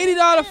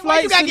 $80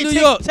 flights to New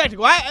York.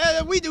 Technical.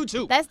 We do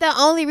too. That's the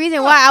only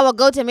reason why I would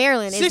go to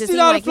Maryland. is to see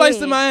my $60 flights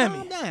to kid. Miami.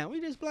 Calm down. We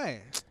just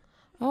playing.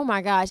 Oh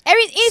my gosh!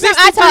 Anytime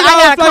I talk, I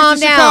 $63 gotta calm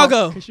flights to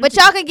down. Chicago. But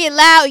y'all can get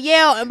loud,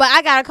 yell, but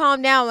I gotta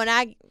calm down when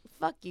I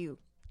fuck you.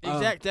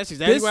 That's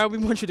exactly this- why we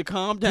want you to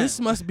calm down. This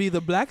must be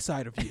the black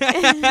side of you.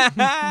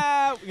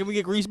 Can we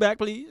get grease back,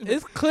 please?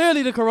 It's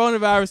clearly the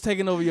coronavirus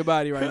taking over your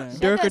body right now.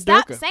 Durka,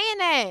 Stop Durka. saying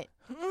that.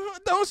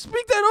 Don't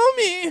speak that on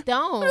me.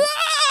 Don't.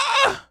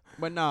 Ah!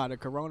 But nah, the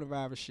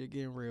coronavirus shit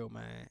getting real,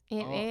 man.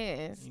 It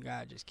is. You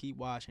gotta just keep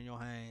washing your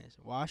hands.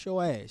 Wash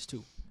your ass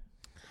too.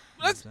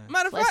 Let's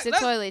matter of Flush fact, the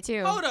toilet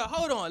too.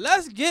 hold on.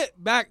 Let's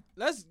get back.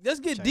 Let's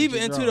get Change deeper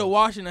your into the drawers.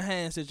 washing the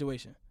hands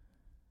situation.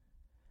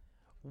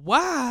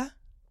 Why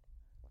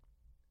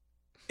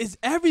is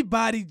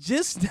everybody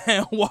just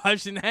now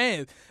washing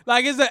hands?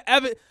 Like,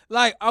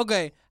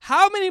 okay,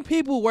 how many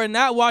people were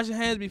not washing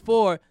hands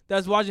before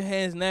that's washing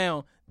hands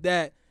now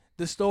that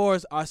the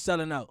stores are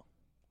selling out?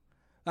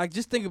 Like,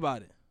 just think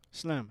about it.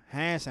 Slim,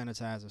 hand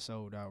sanitizer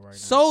sold out right now.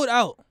 Sold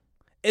out.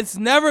 It's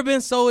never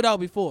been sold out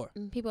before.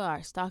 People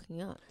are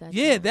stocking up. That's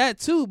Yeah, all. that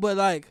too, but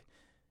like,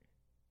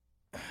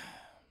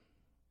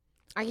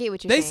 I get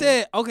what you're they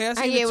saying. said, okay, I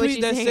seen get a what tweet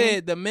you're that saying.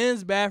 said the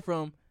men's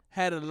bathroom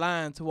had a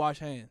line to wash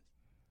hands.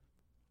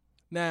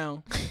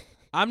 Now,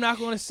 I'm not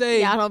gonna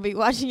say y'all don't be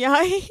washing y'all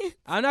hands.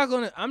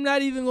 I'm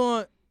not even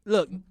gonna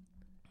look.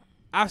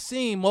 I've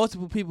seen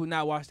multiple people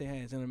not wash their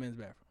hands in the men's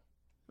bathroom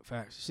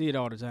Facts. See it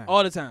all the time.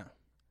 all the time.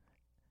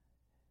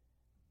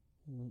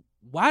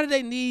 Why do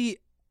they need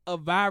a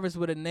virus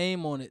with a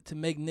name on it to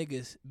make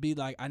niggas be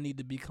like, I need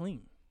to be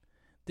clean?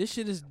 This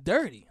shit is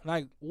dirty.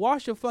 Like,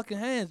 wash your fucking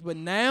hands. But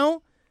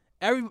now,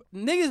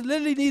 niggas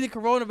literally need the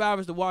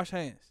coronavirus to wash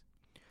hands.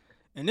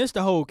 And this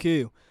the whole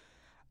kill.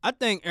 I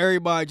think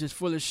everybody just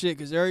full of shit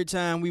because every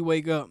time we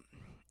wake up,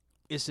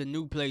 it's a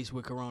new place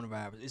with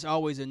coronavirus. It's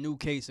always a new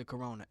case of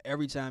corona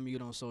every time you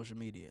get on social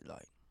media.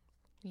 Like,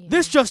 Yeah.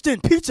 this just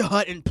in, Pizza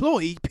Hut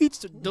employee,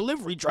 pizza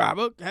delivery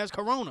driver has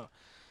corona.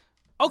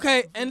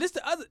 Okay, and this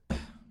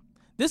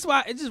is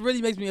why it just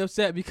really makes me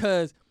upset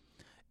because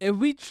if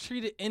we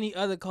treated any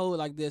other code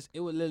like this, it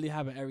would literally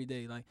happen every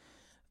day. Like,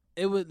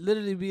 it would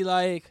literally be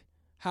like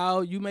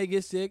how you may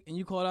get sick and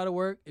you call out of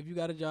work if you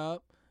got a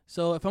job.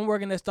 So if I'm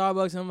working at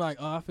Starbucks and I'm like,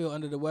 oh, I feel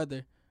under the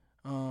weather,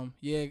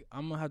 yeah,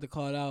 I'm gonna have to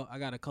call it out. I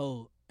got a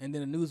cold. And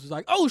then the news was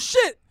like, oh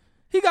shit,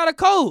 he got a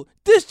cold.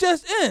 This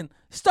just in.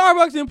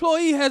 Starbucks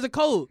employee has a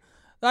cold.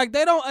 Like,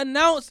 they don't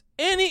announce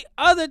any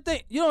other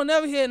thing. You don't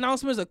never hear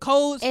announcements of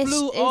colds,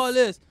 flu, all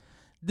this.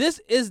 This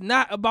is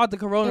not about the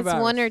coronavirus.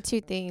 It's one or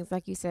two things,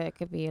 like you said. It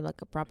could be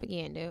like a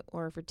propaganda,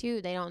 or for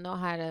two, they don't know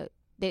how to.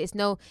 It's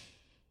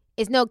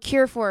no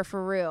cure for it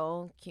for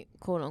real,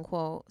 quote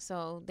unquote.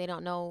 So they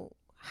don't know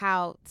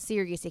how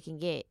serious it can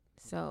get.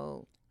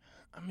 So,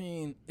 I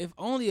mean, if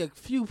only a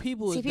few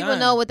people. see, people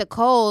know with the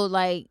cold,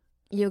 like,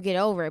 you'll get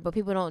over it, but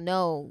people don't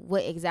know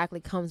what exactly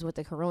comes with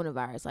the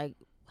coronavirus, like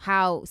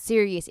how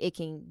serious it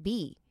can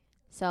be.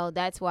 So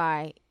that's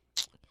why.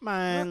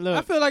 Man, look.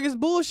 I feel like it's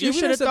bullshit. You We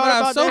shoulda done thought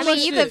survived about so that. I much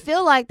mean, you shit. could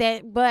feel like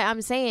that, but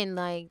I'm saying,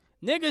 like,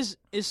 Niggas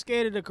is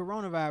scared of the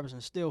coronavirus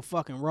and still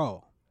fucking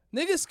raw.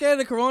 Niggas scared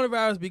of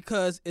coronavirus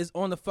because it's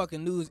on the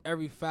fucking news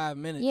every 5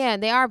 minutes. yeah,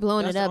 they are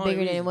blowing That's it the up only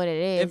bigger reason. than what it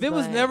is. If it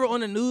was but- never on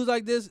the news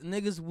like this,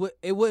 niggas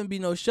it wouldn't be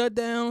no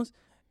shutdowns.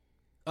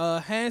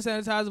 Hand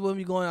sanitizer wouldn't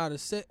be going out of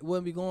set.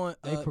 Wouldn't be going.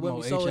 They Wouldn't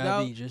promote be sold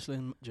out. HIV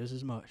just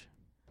as much.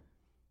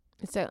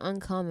 it's an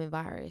uncommon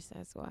virus,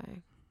 that's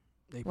why.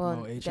 They Well,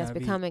 promote HIV. that's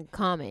becoming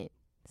common,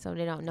 so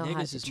they don't know how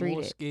Niggas to is treat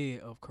more it.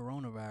 scared of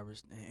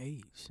coronavirus than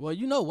AIDS. Well,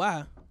 you know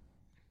why?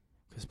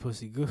 Cause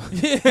pussy good.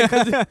 Yeah,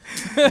 'cause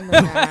Oh my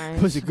gosh.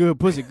 pussy good.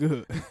 Pussy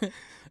good.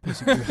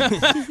 Pussy good.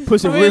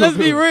 Pussy I mean, real let's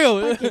good. be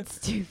real. Fucking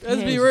stupid. Let's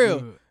be Pussy real.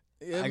 good.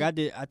 Yeah,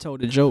 Like I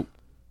told the joke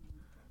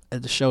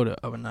at the show the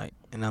other night,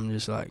 and I'm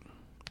just like,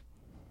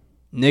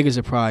 niggas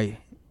would probably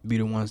be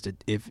the ones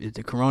that if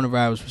the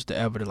coronavirus was to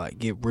ever to like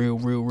get real,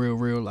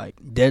 like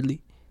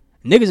deadly,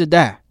 niggas would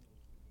die.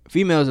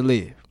 Females would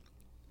live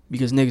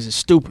because niggas is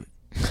stupid.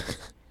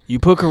 You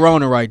put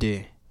corona right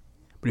there,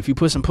 but if you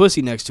put some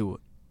pussy next to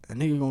it, a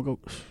nigga gonna go.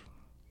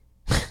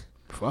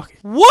 Fuck it.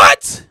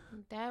 What?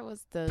 That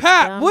was the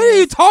Pat, what are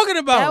you dumbest- talking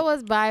about? That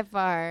was by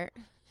far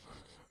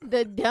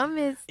the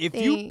dumbest If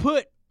thing. you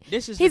put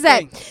this is He the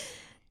said-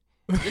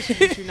 thing. This is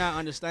what you're not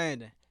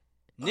understanding.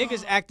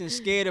 Niggas acting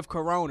scared of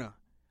corona,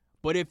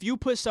 but if you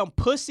put some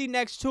pussy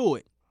next to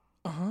it,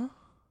 Uh-huh.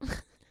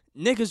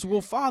 niggas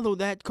will follow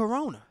that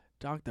corona.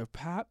 Dr.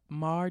 Pat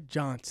Mar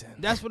Johnson.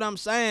 That's what I'm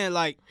saying.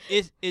 Like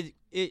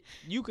it.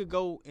 You could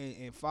go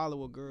and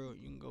follow a girl.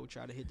 You can go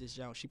try to hit this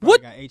joint. She probably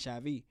got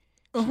HIV. She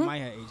might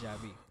have HIV.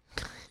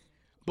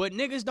 But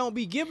niggas don't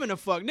be giving a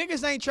fuck.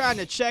 Niggas ain't trying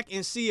to check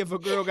and see if a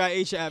girl got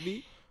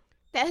HIV.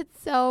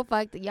 That's so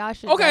fucked. Y'all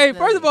should. Okay,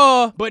 first of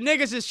all, But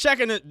niggas is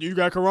checking it. You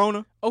got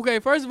corona?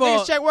 first of all,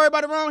 Niggas check worry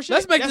about the wrong shit.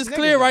 let's make That's this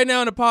clear niggas. right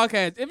now in the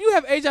podcast. If you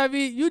have HIV,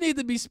 you need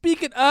to be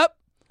speaking up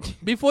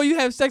before you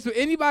have sex with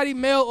anybody,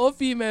 male or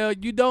female.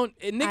 You don't.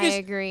 Niggas,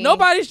 agree.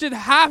 Nobody should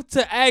have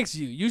to ask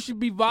you. You should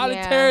be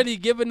voluntarily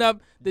giving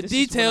up the This is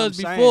what details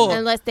I'm saying. before.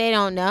 Unless they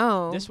don't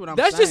know. That's what I'm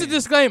That's saying. just a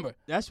disclaimer.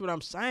 That's what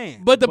I'm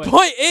saying. But the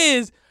point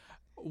is,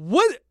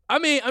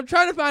 I'm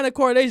trying to find a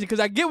correlation because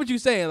I get what you're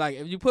saying. Like,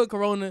 if you put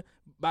corona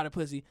by the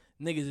pussy,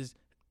 niggas is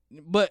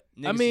But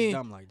Niggas I mean, is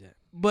dumb like that.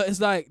 but it's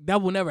like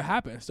that will never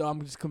happen. So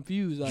I'm just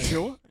confused. Like,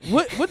 Sure.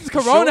 what does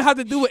Corona Sure. have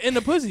to do with in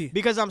the pussy?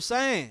 Because I'm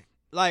saying,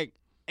 like,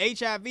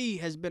 HIV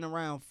has been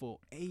around for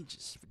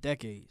ages, for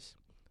decades.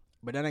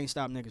 But that ain't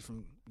stopped niggas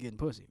from getting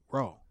pussy.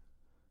 Raw.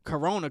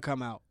 Corona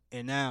come out,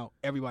 and now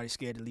everybody's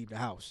scared to leave the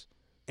house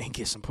and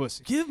get some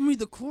pussy. Give me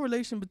the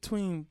correlation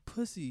between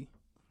pussy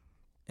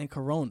and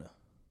Corona.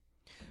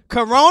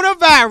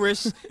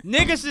 Coronavirus,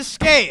 niggas is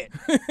scared.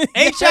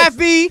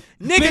 HIV,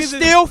 niggas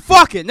still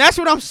fucking. That's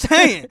what I'm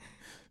saying.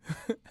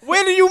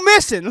 When are you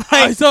missing?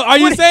 Like, So are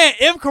you what- saying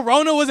if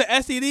Corona was an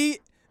STD,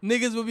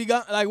 niggas would be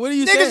gone? Like, what are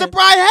you niggas saying? will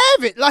probably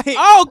have it. Like,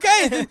 Oh,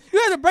 okay. Then you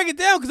have to break it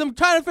down because I'm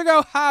trying to figure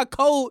out how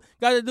code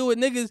got to do with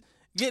niggas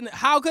getting.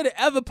 How could it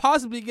ever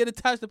possibly get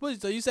attached to pussy?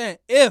 So you saying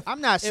if I'm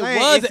not it saying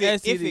was if an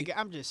it, if STD. it,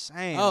 I'm just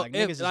saying, Oh, like,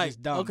 if, niggas is like,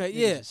 just dumb. okay,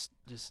 Niggas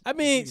yeah. just I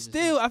mean, niggas is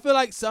still, dumb. I feel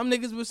like some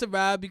niggas would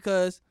survive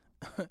because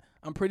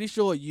I'm pretty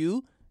sure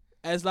you,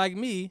 as like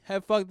me,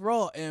 have fucked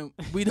raw and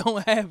we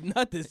don't have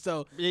nothing.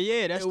 So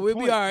Yeah, that's the we'll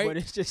be point. all right. But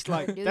it's just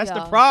like, Do that's the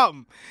y'all.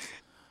 problem.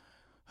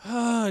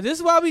 this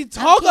is why we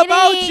talk I'm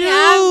about kidding, you.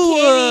 I'm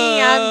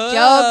kidding. I'm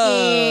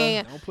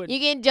joking. Don't put You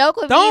can joke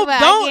with Don't me, but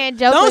I can't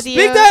joke don't with speak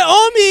you. that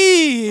on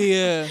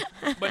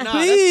me. But nah, that's all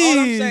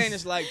I'm Please. saying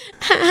is like,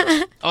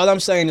 all I'm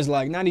saying is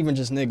like, not even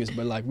just niggas,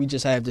 but like we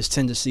just have this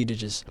tendency to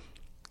just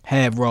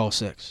have raw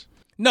sex.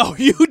 No,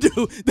 you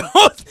do.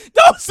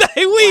 Don't say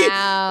we.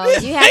 Wow,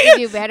 This you have to nigga-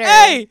 do better.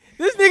 Hey,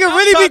 this nigga I'm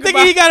really be talking thinking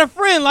about- he got a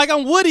friend like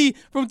I'm Woody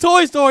from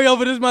Toy Story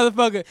over this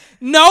motherfucker.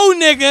 No,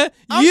 nigga,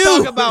 I'm you.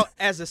 talking about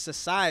as a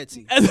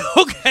society.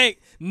 Okay,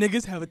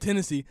 niggas have a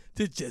tendency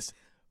to just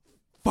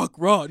fuck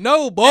raw.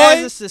 No, boy.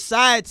 As a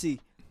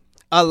society,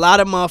 a lot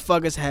of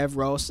motherfuckers have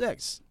raw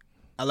sex.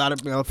 A lot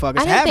of motherfuckers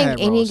I don't have think had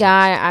any raw sex.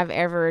 guy I've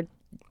ever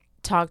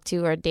talked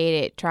to or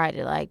dated tried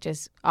to like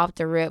just off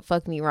the rip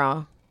fuck me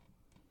raw.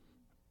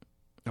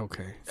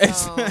 Okay.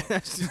 So,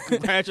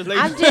 Congratulations.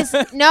 I'm just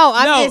no,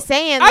 I'm No, just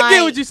saying. I like,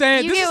 get what you're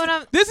saying. You this, get is, what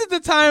I'm. this is the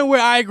time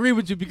where I agree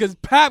with you because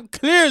Pap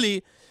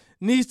clearly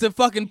needs to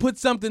fucking put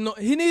something on.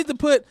 He needs to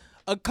put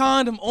a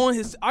condom on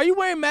his. Are you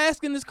wearing masks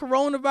in this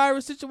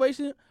coronavirus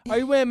situation? Are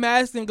you wearing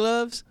masks and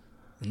gloves?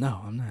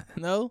 No, I'm not.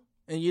 No?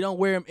 And you don't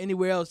wear them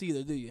anywhere else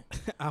either, do you?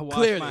 I wash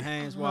Clearly. my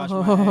hands,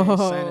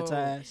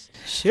 sanitize.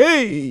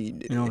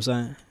 Shade. You know what I'm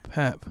saying?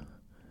 Pap,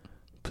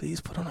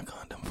 please put on a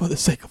condom for the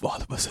sake of all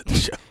of us at the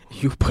show.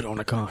 You put on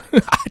a condom.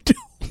 I do.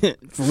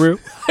 For real?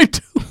 I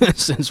do.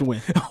 Since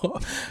when?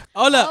 Hold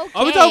up.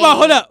 Are we Okay. talking about,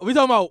 hold up. We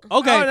talking about,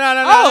 okay.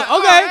 Oh,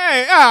 okay.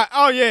 Hey,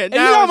 oh yeah. And you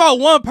talking about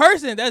one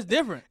person, that's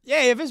different.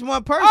 yeah, if it's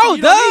one person, Oh,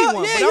 you don't duh. need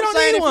one. Yeah, but you I'm don't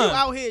saying need if one. you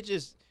out here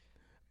just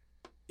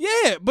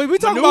Yeah, but we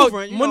talking about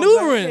maneuvering, you know what I'm saying?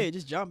 maneuvering. Yeah,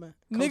 just jumping.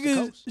 Coast to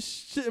Niggas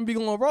coast. shouldn't be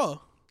going raw.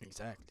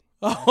 Exactly.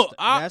 Oh,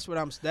 That's what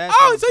I'm. That's oh,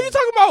 what I'm so you saying.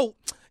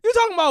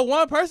 talking about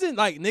one person?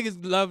 Like niggas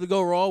love to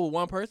go raw with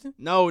one person?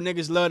 No,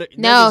 niggas love it.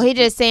 No, niggas- he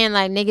just saying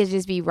like niggas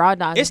just be raw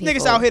dogging. It's niggas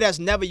people. out here that's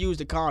never used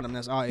a condom.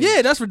 That's all. it is.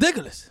 Yeah, that's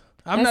ridiculous.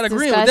 I'm That's not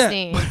agreeing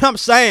disgusting. with that. But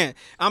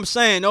I'm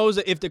saying those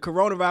are, if the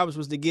coronavirus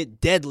was to get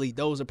deadly,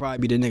 those would probably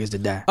be the niggas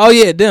that die. Oh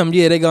yeah, them.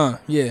 Yeah, they gone.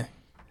 Yeah,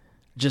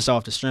 Just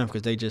off the strength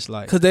because they just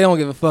like. because they don't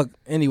give a fuck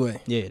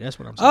anyway. Yeah, that's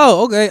what I'm saying.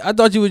 Oh, okay. I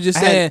thought you were just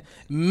I had- saying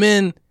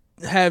men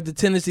have the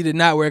tendency to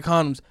not wear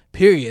condoms.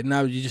 Period.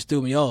 Now you just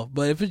threw me off.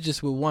 But if it's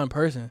just with one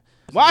person,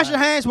 Wash your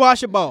hands,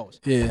 wash your balls.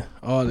 yeah,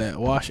 all that.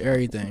 Wash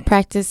everything.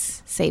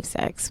 Practice safe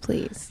sex,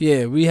 please.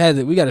 Yeah, we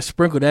got to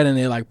sprinkle that in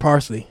there like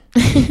parsley.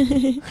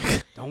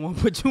 Don't want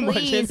to put too much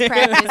in Please there.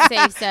 practice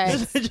safe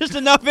sex. just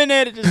enough in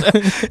there to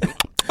just.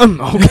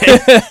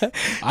 Okay.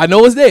 I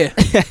know it's there.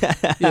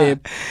 Yeah.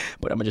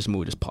 But I'm gonna just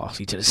move this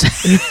parsley to the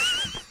side.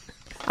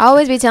 I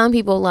always be telling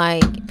people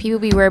like people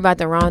be worried about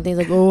the wrong things.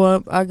 Like,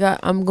 oh,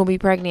 I'm gonna be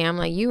pregnant. I'm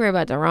like, you worry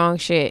about the wrong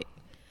shit.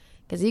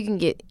 Because you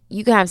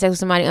can have sex with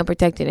somebody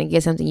unprotected and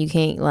get something you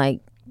can't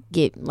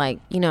get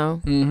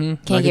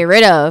Mm-hmm. can't get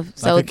rid of.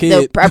 So like a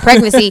a kid.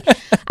 pregnancy,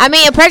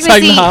 a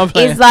pregnancy nah, I'm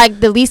playing. is like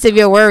the least of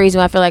your worries.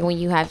 When I feel like when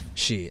you have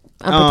Shit.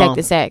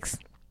 unprotected sex.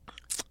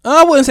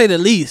 I wouldn't say the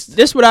least.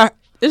 This is what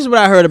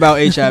I heard about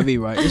HIV,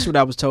 right? This is what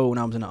I was told when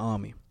I was in the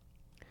army.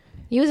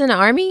 You was in the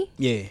army?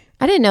 Yeah.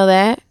 I didn't know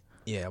that.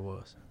 Yeah, I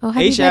was. Oh,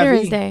 happy HIV.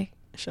 Veterans Day.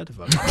 Shut the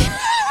fuck up.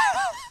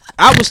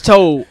 I was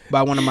told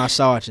by one of my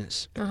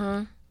sergeants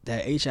Uh-huh.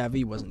 that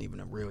HIV wasn't even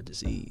a real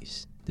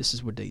disease. This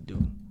is what they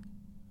do.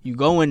 You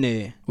go in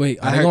there. Wait,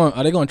 I heard-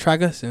 are they going to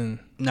track us? And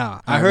Nah,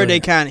 Oh, I heard go they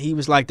ahead. kind of. He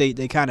was like they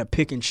kind of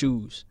pick and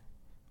choose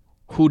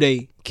who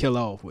they kill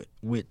off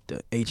with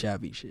the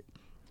HIV shit.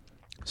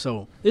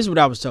 So this is what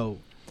I was told.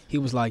 He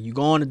was like, you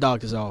go in the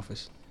doctor's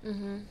office.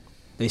 Mm-hmm.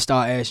 They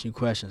start asking you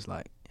questions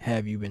like,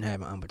 have you been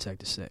having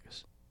unprotected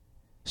sex?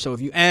 So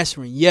if you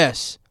answering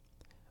yes,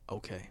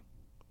 okay,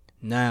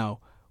 now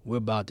we're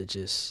about to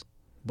just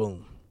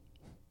boom,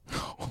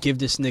 give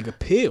this nigga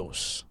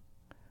pills.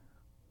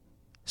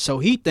 So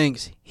he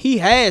thinks he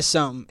has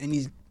something and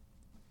he's,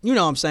 you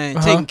know what I'm saying,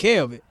 taking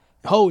care of it.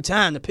 The whole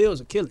time the pills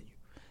are killing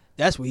you.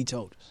 That's what he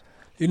told us.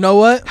 you know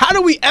what? How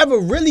do we ever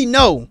really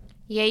know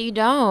Yeah, you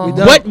don't. We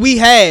don't. What we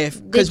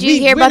have, because Did you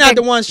hear we're about not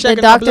the ones checking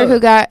the doctor our blood. who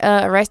got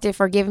arrested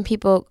for giving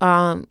people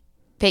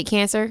fake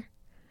cancer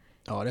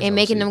Oh, that's and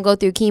making OC. them go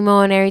through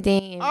chemo and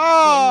everything and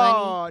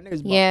Oh, getting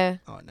niggas money? Yeah.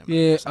 Oh, never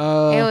mind.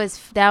 Yeah.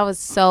 That was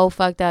so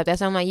fucked up. That's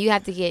why I'm like, you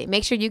have to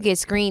make sure you get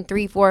screened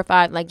 3, 4,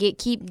 5. Like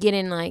keep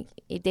getting like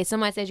if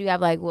somebody says you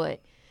have like what?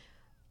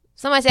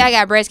 Somebody say I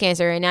got breast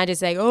cancer and I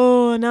just like,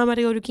 oh, now I'm about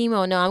to go to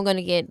chemo. No, I'm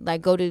gonna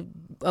go to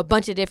a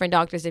bunch of different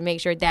doctors to make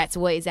sure that's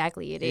what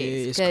exactly it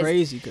is. It's 'Cause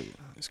crazy.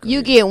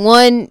 you get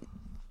one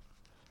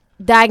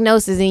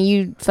diagnosis and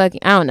you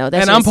fucking I don't know.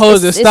 That's And I'm just,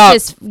 supposed to it's stop.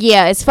 Just,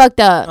 yeah, it's fucked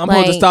up. I'm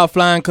supposed to stop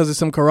flying because of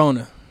some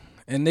corona,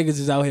 and niggas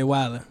is out here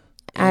wilding.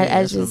 I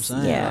that's just what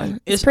I'm saying. yeah,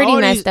 Like, it's pretty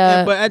all messed these,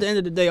 up. But at the end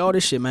of the day, all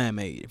this shit man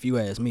made. If you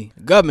ask me,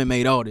 the government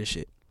made all this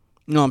shit.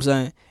 You know what I'm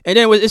saying? And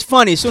then it's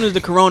funny. As soon as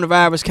the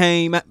coronavirus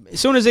came, as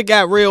soon as it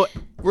got real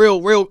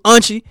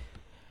unchy,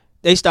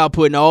 they start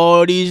putting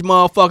all these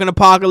motherfucking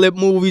apocalypse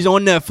movies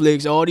on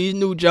Netflix. All these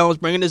new Jones,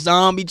 bringing the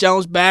zombie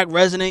Jones back,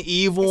 Resident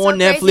Evil It's on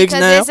so crazy Netflix 'cause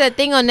now. there's a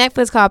thing on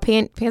Netflix called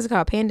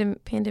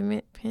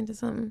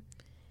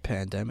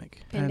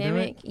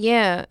Pandemic.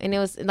 Yeah, and it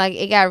was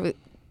like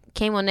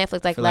came on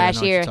Netflix like feel like I last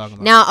know what you're year. talking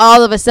about. Now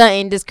all of a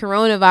sudden this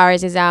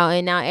coronavirus is out,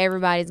 and now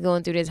everybody's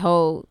going through this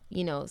whole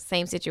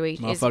same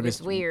situation.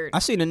 It's weird. I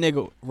seen a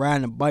nigga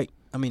riding a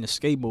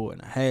skateboard in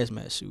a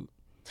hazmat suit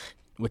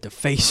with the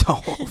face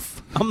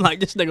off. I'm like,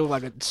 this nigga look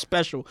like a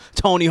special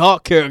Tony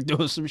Hawk character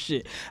or some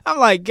shit. I'm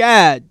like,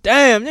 God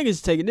damn,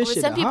 niggas taking this Well,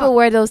 shit. some to people heart.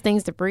 wear those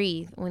things to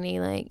breathe when they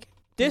like.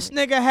 This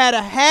nigga had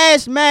a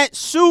hazmat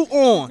suit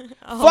on.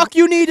 Fuck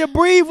you need to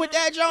breathe with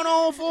that joint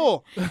on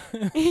for?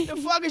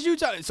 The fuck is you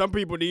talking? Some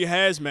people need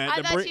hazmat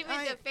to breathe.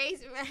 meant the face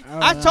mask.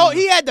 I told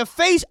he had the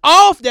face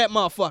off that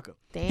motherfucker.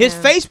 Damn. His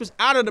face was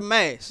out of the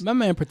mask. My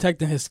man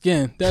protecting his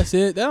skin. That's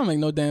it. That don't make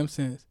no damn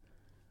sense.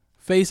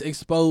 Face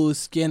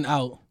exposed, skin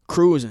out.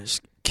 Cruising,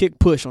 kick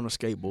push on a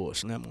skateboard.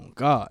 Slam on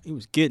God. He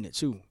was getting it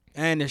too.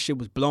 And that shit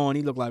was blowing.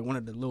 He looked like one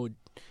of the little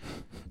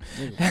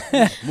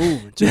niggas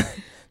moving too.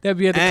 That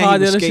be at the And car he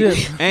was dealership.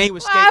 skating. And he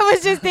was I skating.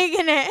 was just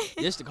thinking that.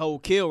 This the whole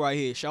kill right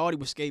here. Shawty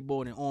was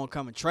skateboarding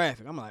oncoming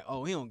traffic. I'm like,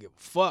 oh, he don't give a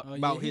fuck Oh, yeah,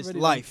 about he his really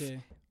don't life.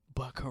 care.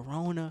 But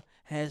Corona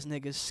has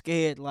niggas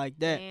scared like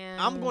that. Damn.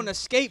 I'm going to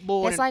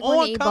skateboard That's in like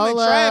when oncoming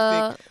Ebola.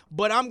 traffic,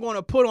 but I'm going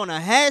to put on a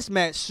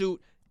hazmat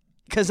suit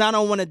because I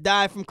don't want to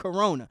die from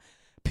Corona.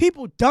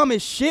 People dumb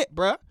as shit,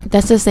 bruh.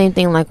 That's the same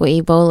thing like with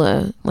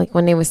Ebola. Like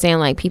when they were saying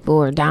like people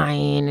were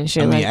dying and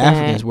shit like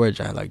Africans that.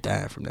 were like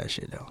dying from that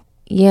shit though.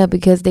 Yeah,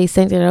 because they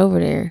sent it over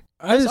there.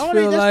 I just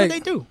feel That's like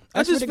what they do. I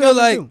That's just what the feel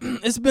like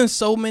government do. it's been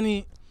so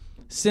many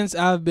since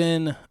I've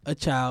been a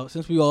child,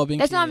 since we all been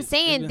That's kids. what I'm It's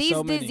saying. been These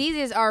so many.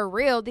 diseases are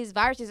real. These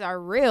viruses are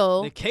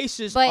real. The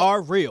cases But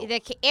are real.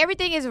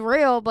 Everything is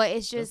real, but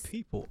it's The just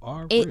people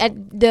are real.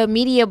 the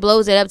media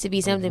blows it up to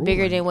be something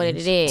bigger than what it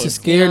is. To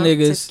scare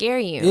niggas. To scare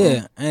you.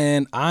 Yeah,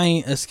 and I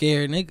ain't a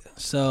scared nigga,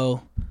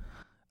 so.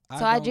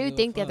 So I don't do give a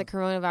think that the fuck.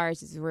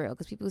 coronavirus is real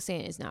because people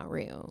saying it's not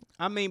real.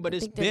 I mean, but I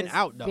it's think that been it's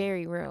out though.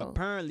 very real.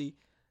 Apparently,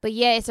 But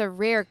yeah, it's a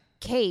rare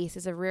case.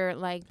 It's a rare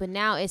but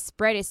now it's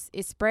spread. It's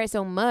spread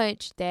so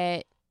much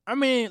that I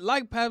mean,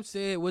 like Pap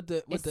said with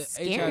the It's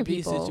HIV scaring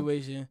people.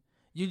 situation,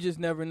 you just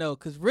never know.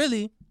 Cause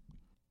really,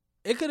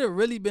 it could have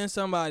really been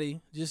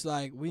somebody just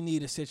like we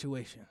need a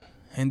situation,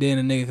 and then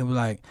a nigga could be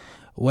like,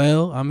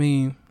 well, I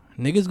mean,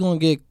 niggas gonna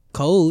get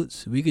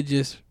codes. We could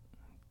just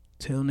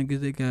tell niggas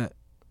they got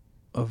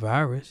a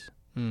virus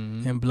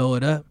and blow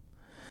it up,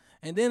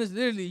 and then it's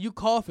literally you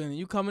coughing and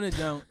you come in the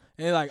jump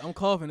and they're like I'm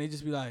coughing. They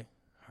just be like,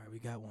 all right, we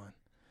got one.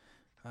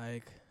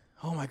 Like,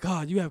 oh my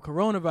God, you have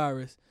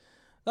coronavirus.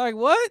 Like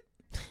what?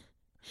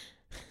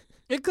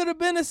 It could have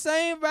been the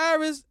same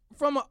virus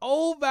from an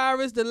old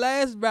virus, the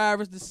last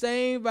virus, the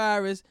same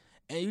virus,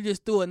 and you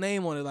just threw a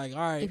name on it. Like, all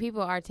the right,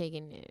 people are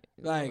taking it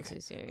Like, too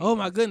serious. oh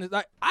my goodness.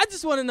 Like, I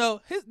just want to know.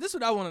 This is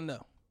what I want to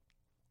know.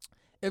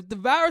 If the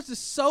virus is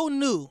so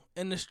new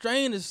and the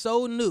strain is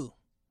so new,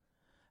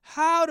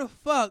 how the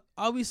fuck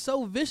are we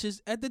so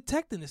vicious at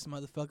detecting this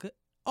motherfucker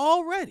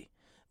already?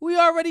 We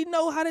already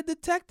know how to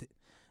detect it.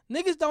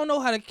 Niggas don't know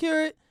how to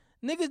cure it.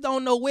 Niggas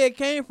don't know where it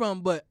came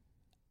from, but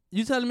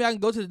you telling me I can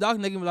go to the doctor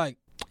and they can be like,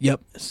 yep,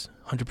 it's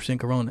 100%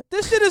 corona.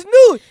 This shit is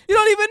new. You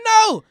don't even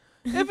know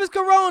if it's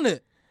corona.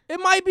 It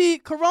might be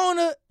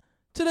corona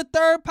to the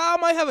third power,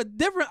 might have a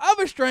different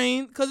other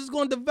strain because it's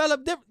going to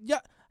develop different. Yeah.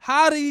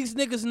 How do these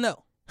niggas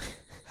know?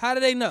 How do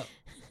they know?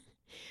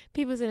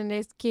 People sending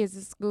their kids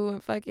to school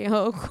and fucking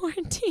whole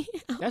quarantine.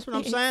 that's what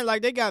I'm saying.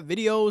 Like they got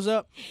videos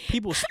up,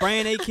 people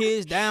spraying their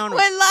kids down. With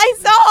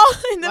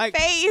Lysol in the like,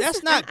 face.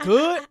 That's not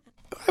good.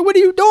 Like, what are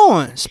you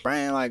doing?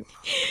 Spraying like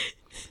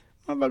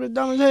motherfucker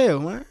dumb as hell,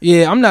 man.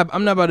 Yeah, I'm not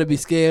about to be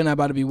scared. I'm not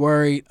about to be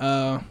worried.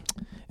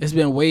 It's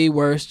been way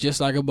worse,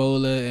 just like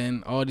Ebola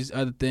and all these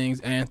other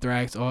things,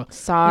 anthrax. Or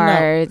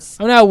SARS.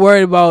 I'm not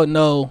worried about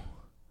no.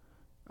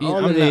 All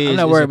I'm it not, is I'm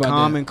not is worried a about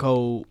common that.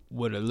 code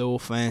with a little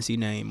fancy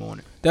name on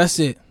it. That's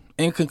it.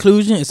 In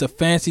conclusion, it's a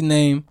fancy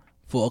name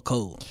for a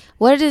cold.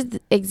 What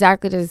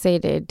exactly does it say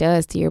that it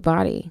does to your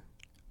body?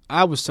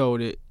 I was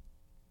told it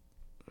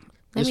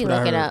Let me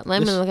look it up.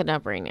 Let me look it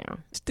up right now.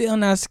 Still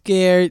not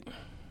scared.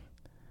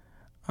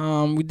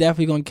 We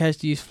definitely gonna catch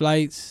these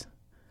flights,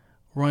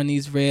 run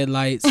these red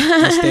lights,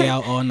 and stay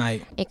out all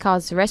night. It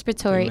causes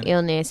respiratory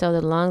illness, so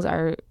the lungs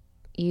are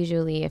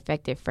usually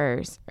affected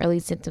first. Early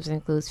symptoms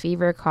include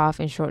fever, cough,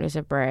 and shortness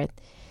of breath.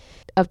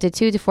 Up to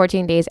 2 to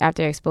 14 days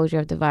after exposure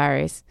of the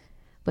virus.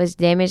 But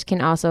damage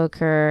can also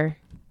occur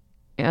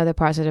in other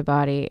parts of the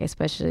body,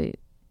 especially...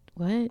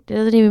 What? That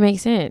doesn't even make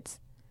sense.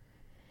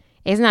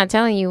 It's not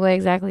telling you what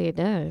exactly it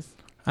does.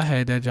 I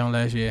had that John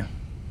last year.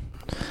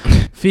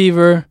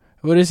 Fever.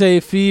 What did it say?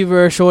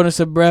 Fever, shortness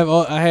of breath.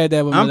 Oh, I had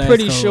that with my last I'm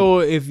pretty cold.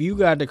 sure if you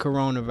got the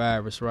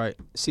coronavirus, right?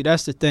 See,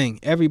 that's the thing.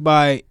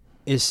 Everybody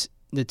is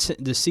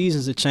the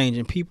seasons are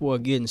changing. People are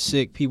getting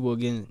sick. People are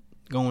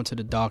going to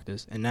the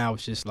doctors, and now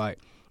it's just like,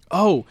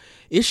 oh,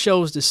 it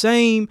shows the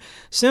same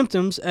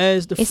symptoms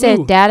as the flu. It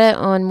said data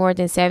on more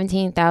than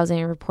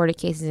 17,000 reported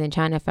cases in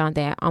China found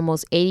that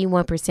almost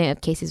 81% of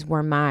cases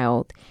were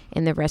mild,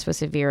 and the rest were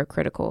severe or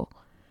critical.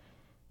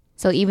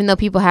 So even though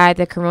people had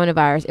the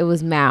coronavirus, it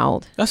was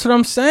mild. That's what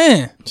I'm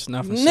saying. It's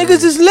nothing Niggas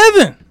serious. is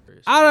living.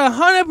 Out of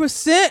 100%,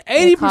 80%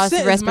 It caused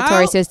is respiratory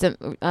mild.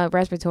 system,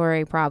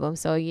 respiratory problems.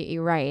 So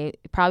you're right.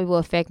 It probably will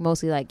affect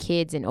mostly like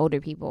kids and older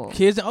people.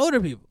 Kids and older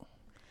people.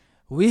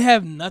 We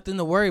have nothing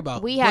to worry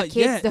about. We have But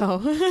kids yet-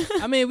 though.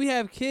 I mean, we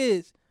have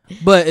kids,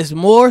 but it's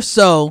more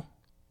so.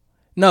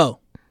 No,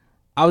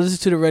 I was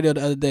listening to the radio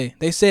the other day.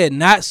 They said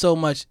not so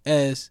much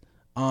as,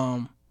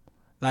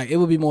 like it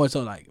would be more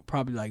so like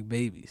probably like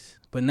babies,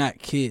 but not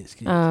kids.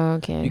 Oh,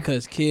 okay.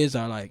 Because kids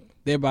are like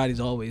their body's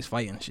always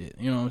fighting shit.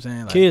 You know what I'm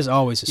saying? Like, Kids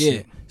always are yeah.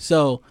 sick.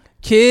 So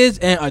kids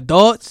and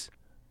adults,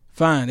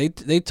 fine.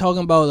 They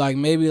talking about like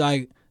maybe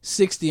like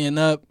 60 and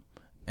up,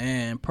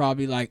 and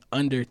probably like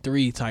under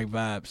 3 type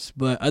vibes.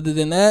 But other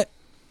than that,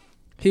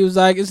 he was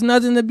like, it's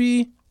nothing to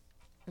be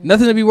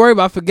worried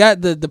about. I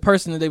forgot the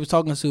person that they was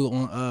talking to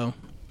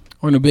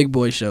on the Big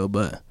Boy show,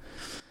 but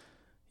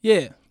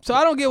yeah. So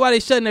I don't get why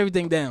they shutting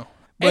everything down.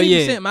 But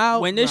 80% yeah,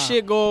 mild. when this Nah.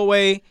 shit go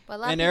away, But a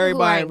lot and of people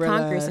everybody who are in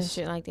Congress and realize-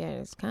 shit like that,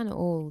 it's kind of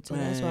old, so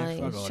that's Man, why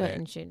fuck they're all shutting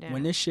that. shit down.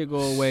 when this shit go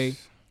away,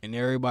 and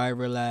everybody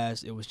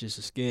realize it was just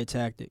a scare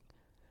tactic,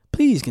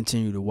 please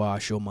continue to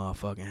wash your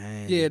motherfucking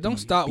hands. Yeah, and don't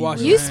stop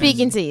washing you your hands.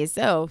 speaking to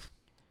yourself.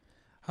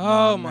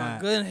 Oh I'm my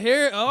not. goodness.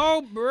 Here,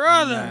 oh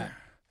brother.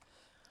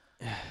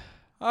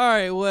 All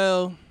right,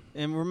 well,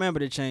 And remember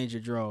to change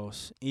your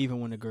drawers, even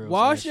when the girls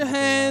Wash ask your you to go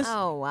hands.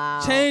 out. Oh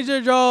wow. change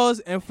your drawers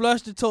and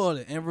flush the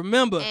toilet. And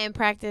remember, and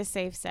practice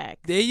safe sex.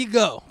 there you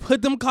go.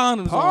 Put them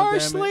condoms on, damn it.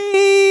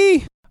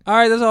 Parsley. All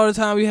right, that's all the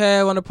time we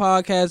have on the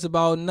podcast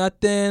about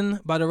nothing.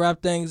 About to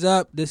wrap things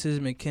up. This is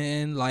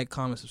McKinnon. Like,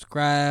 comment,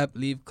 subscribe,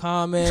 leave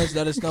comments.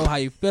 Let us know how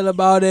you feel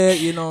about it.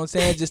 You know what I'm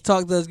saying? Just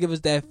talk to us. Give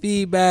us that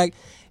feedback.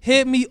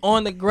 Hit me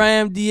on the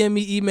gram. DM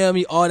me. Email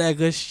me. All that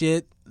good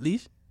shit.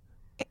 Leash?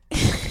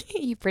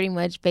 You pretty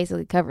much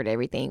basically covered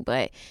everything,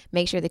 but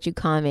make sure that you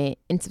comment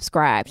and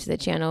subscribe to the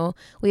channel.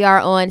 We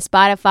are on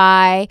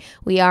Spotify,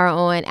 we are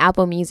on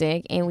Apple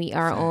Music, and we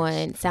are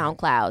on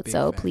SoundCloud. Big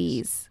So facts.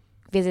 please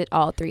visit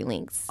all 3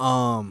 links.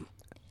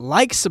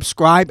 Like,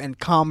 subscribe, and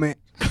comment.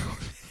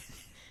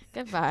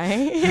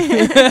 Goodbye.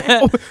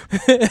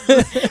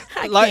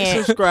 I Like,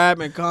 can't. subscribe,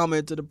 and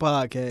comment to the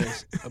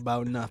podcast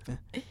about nothing.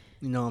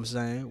 You know what I'm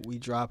saying? We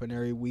dropping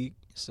every week,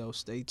 so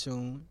stay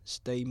tuned,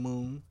 stay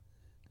moon,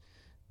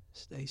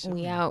 stay safe.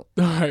 We out.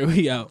 All right,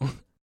 we out.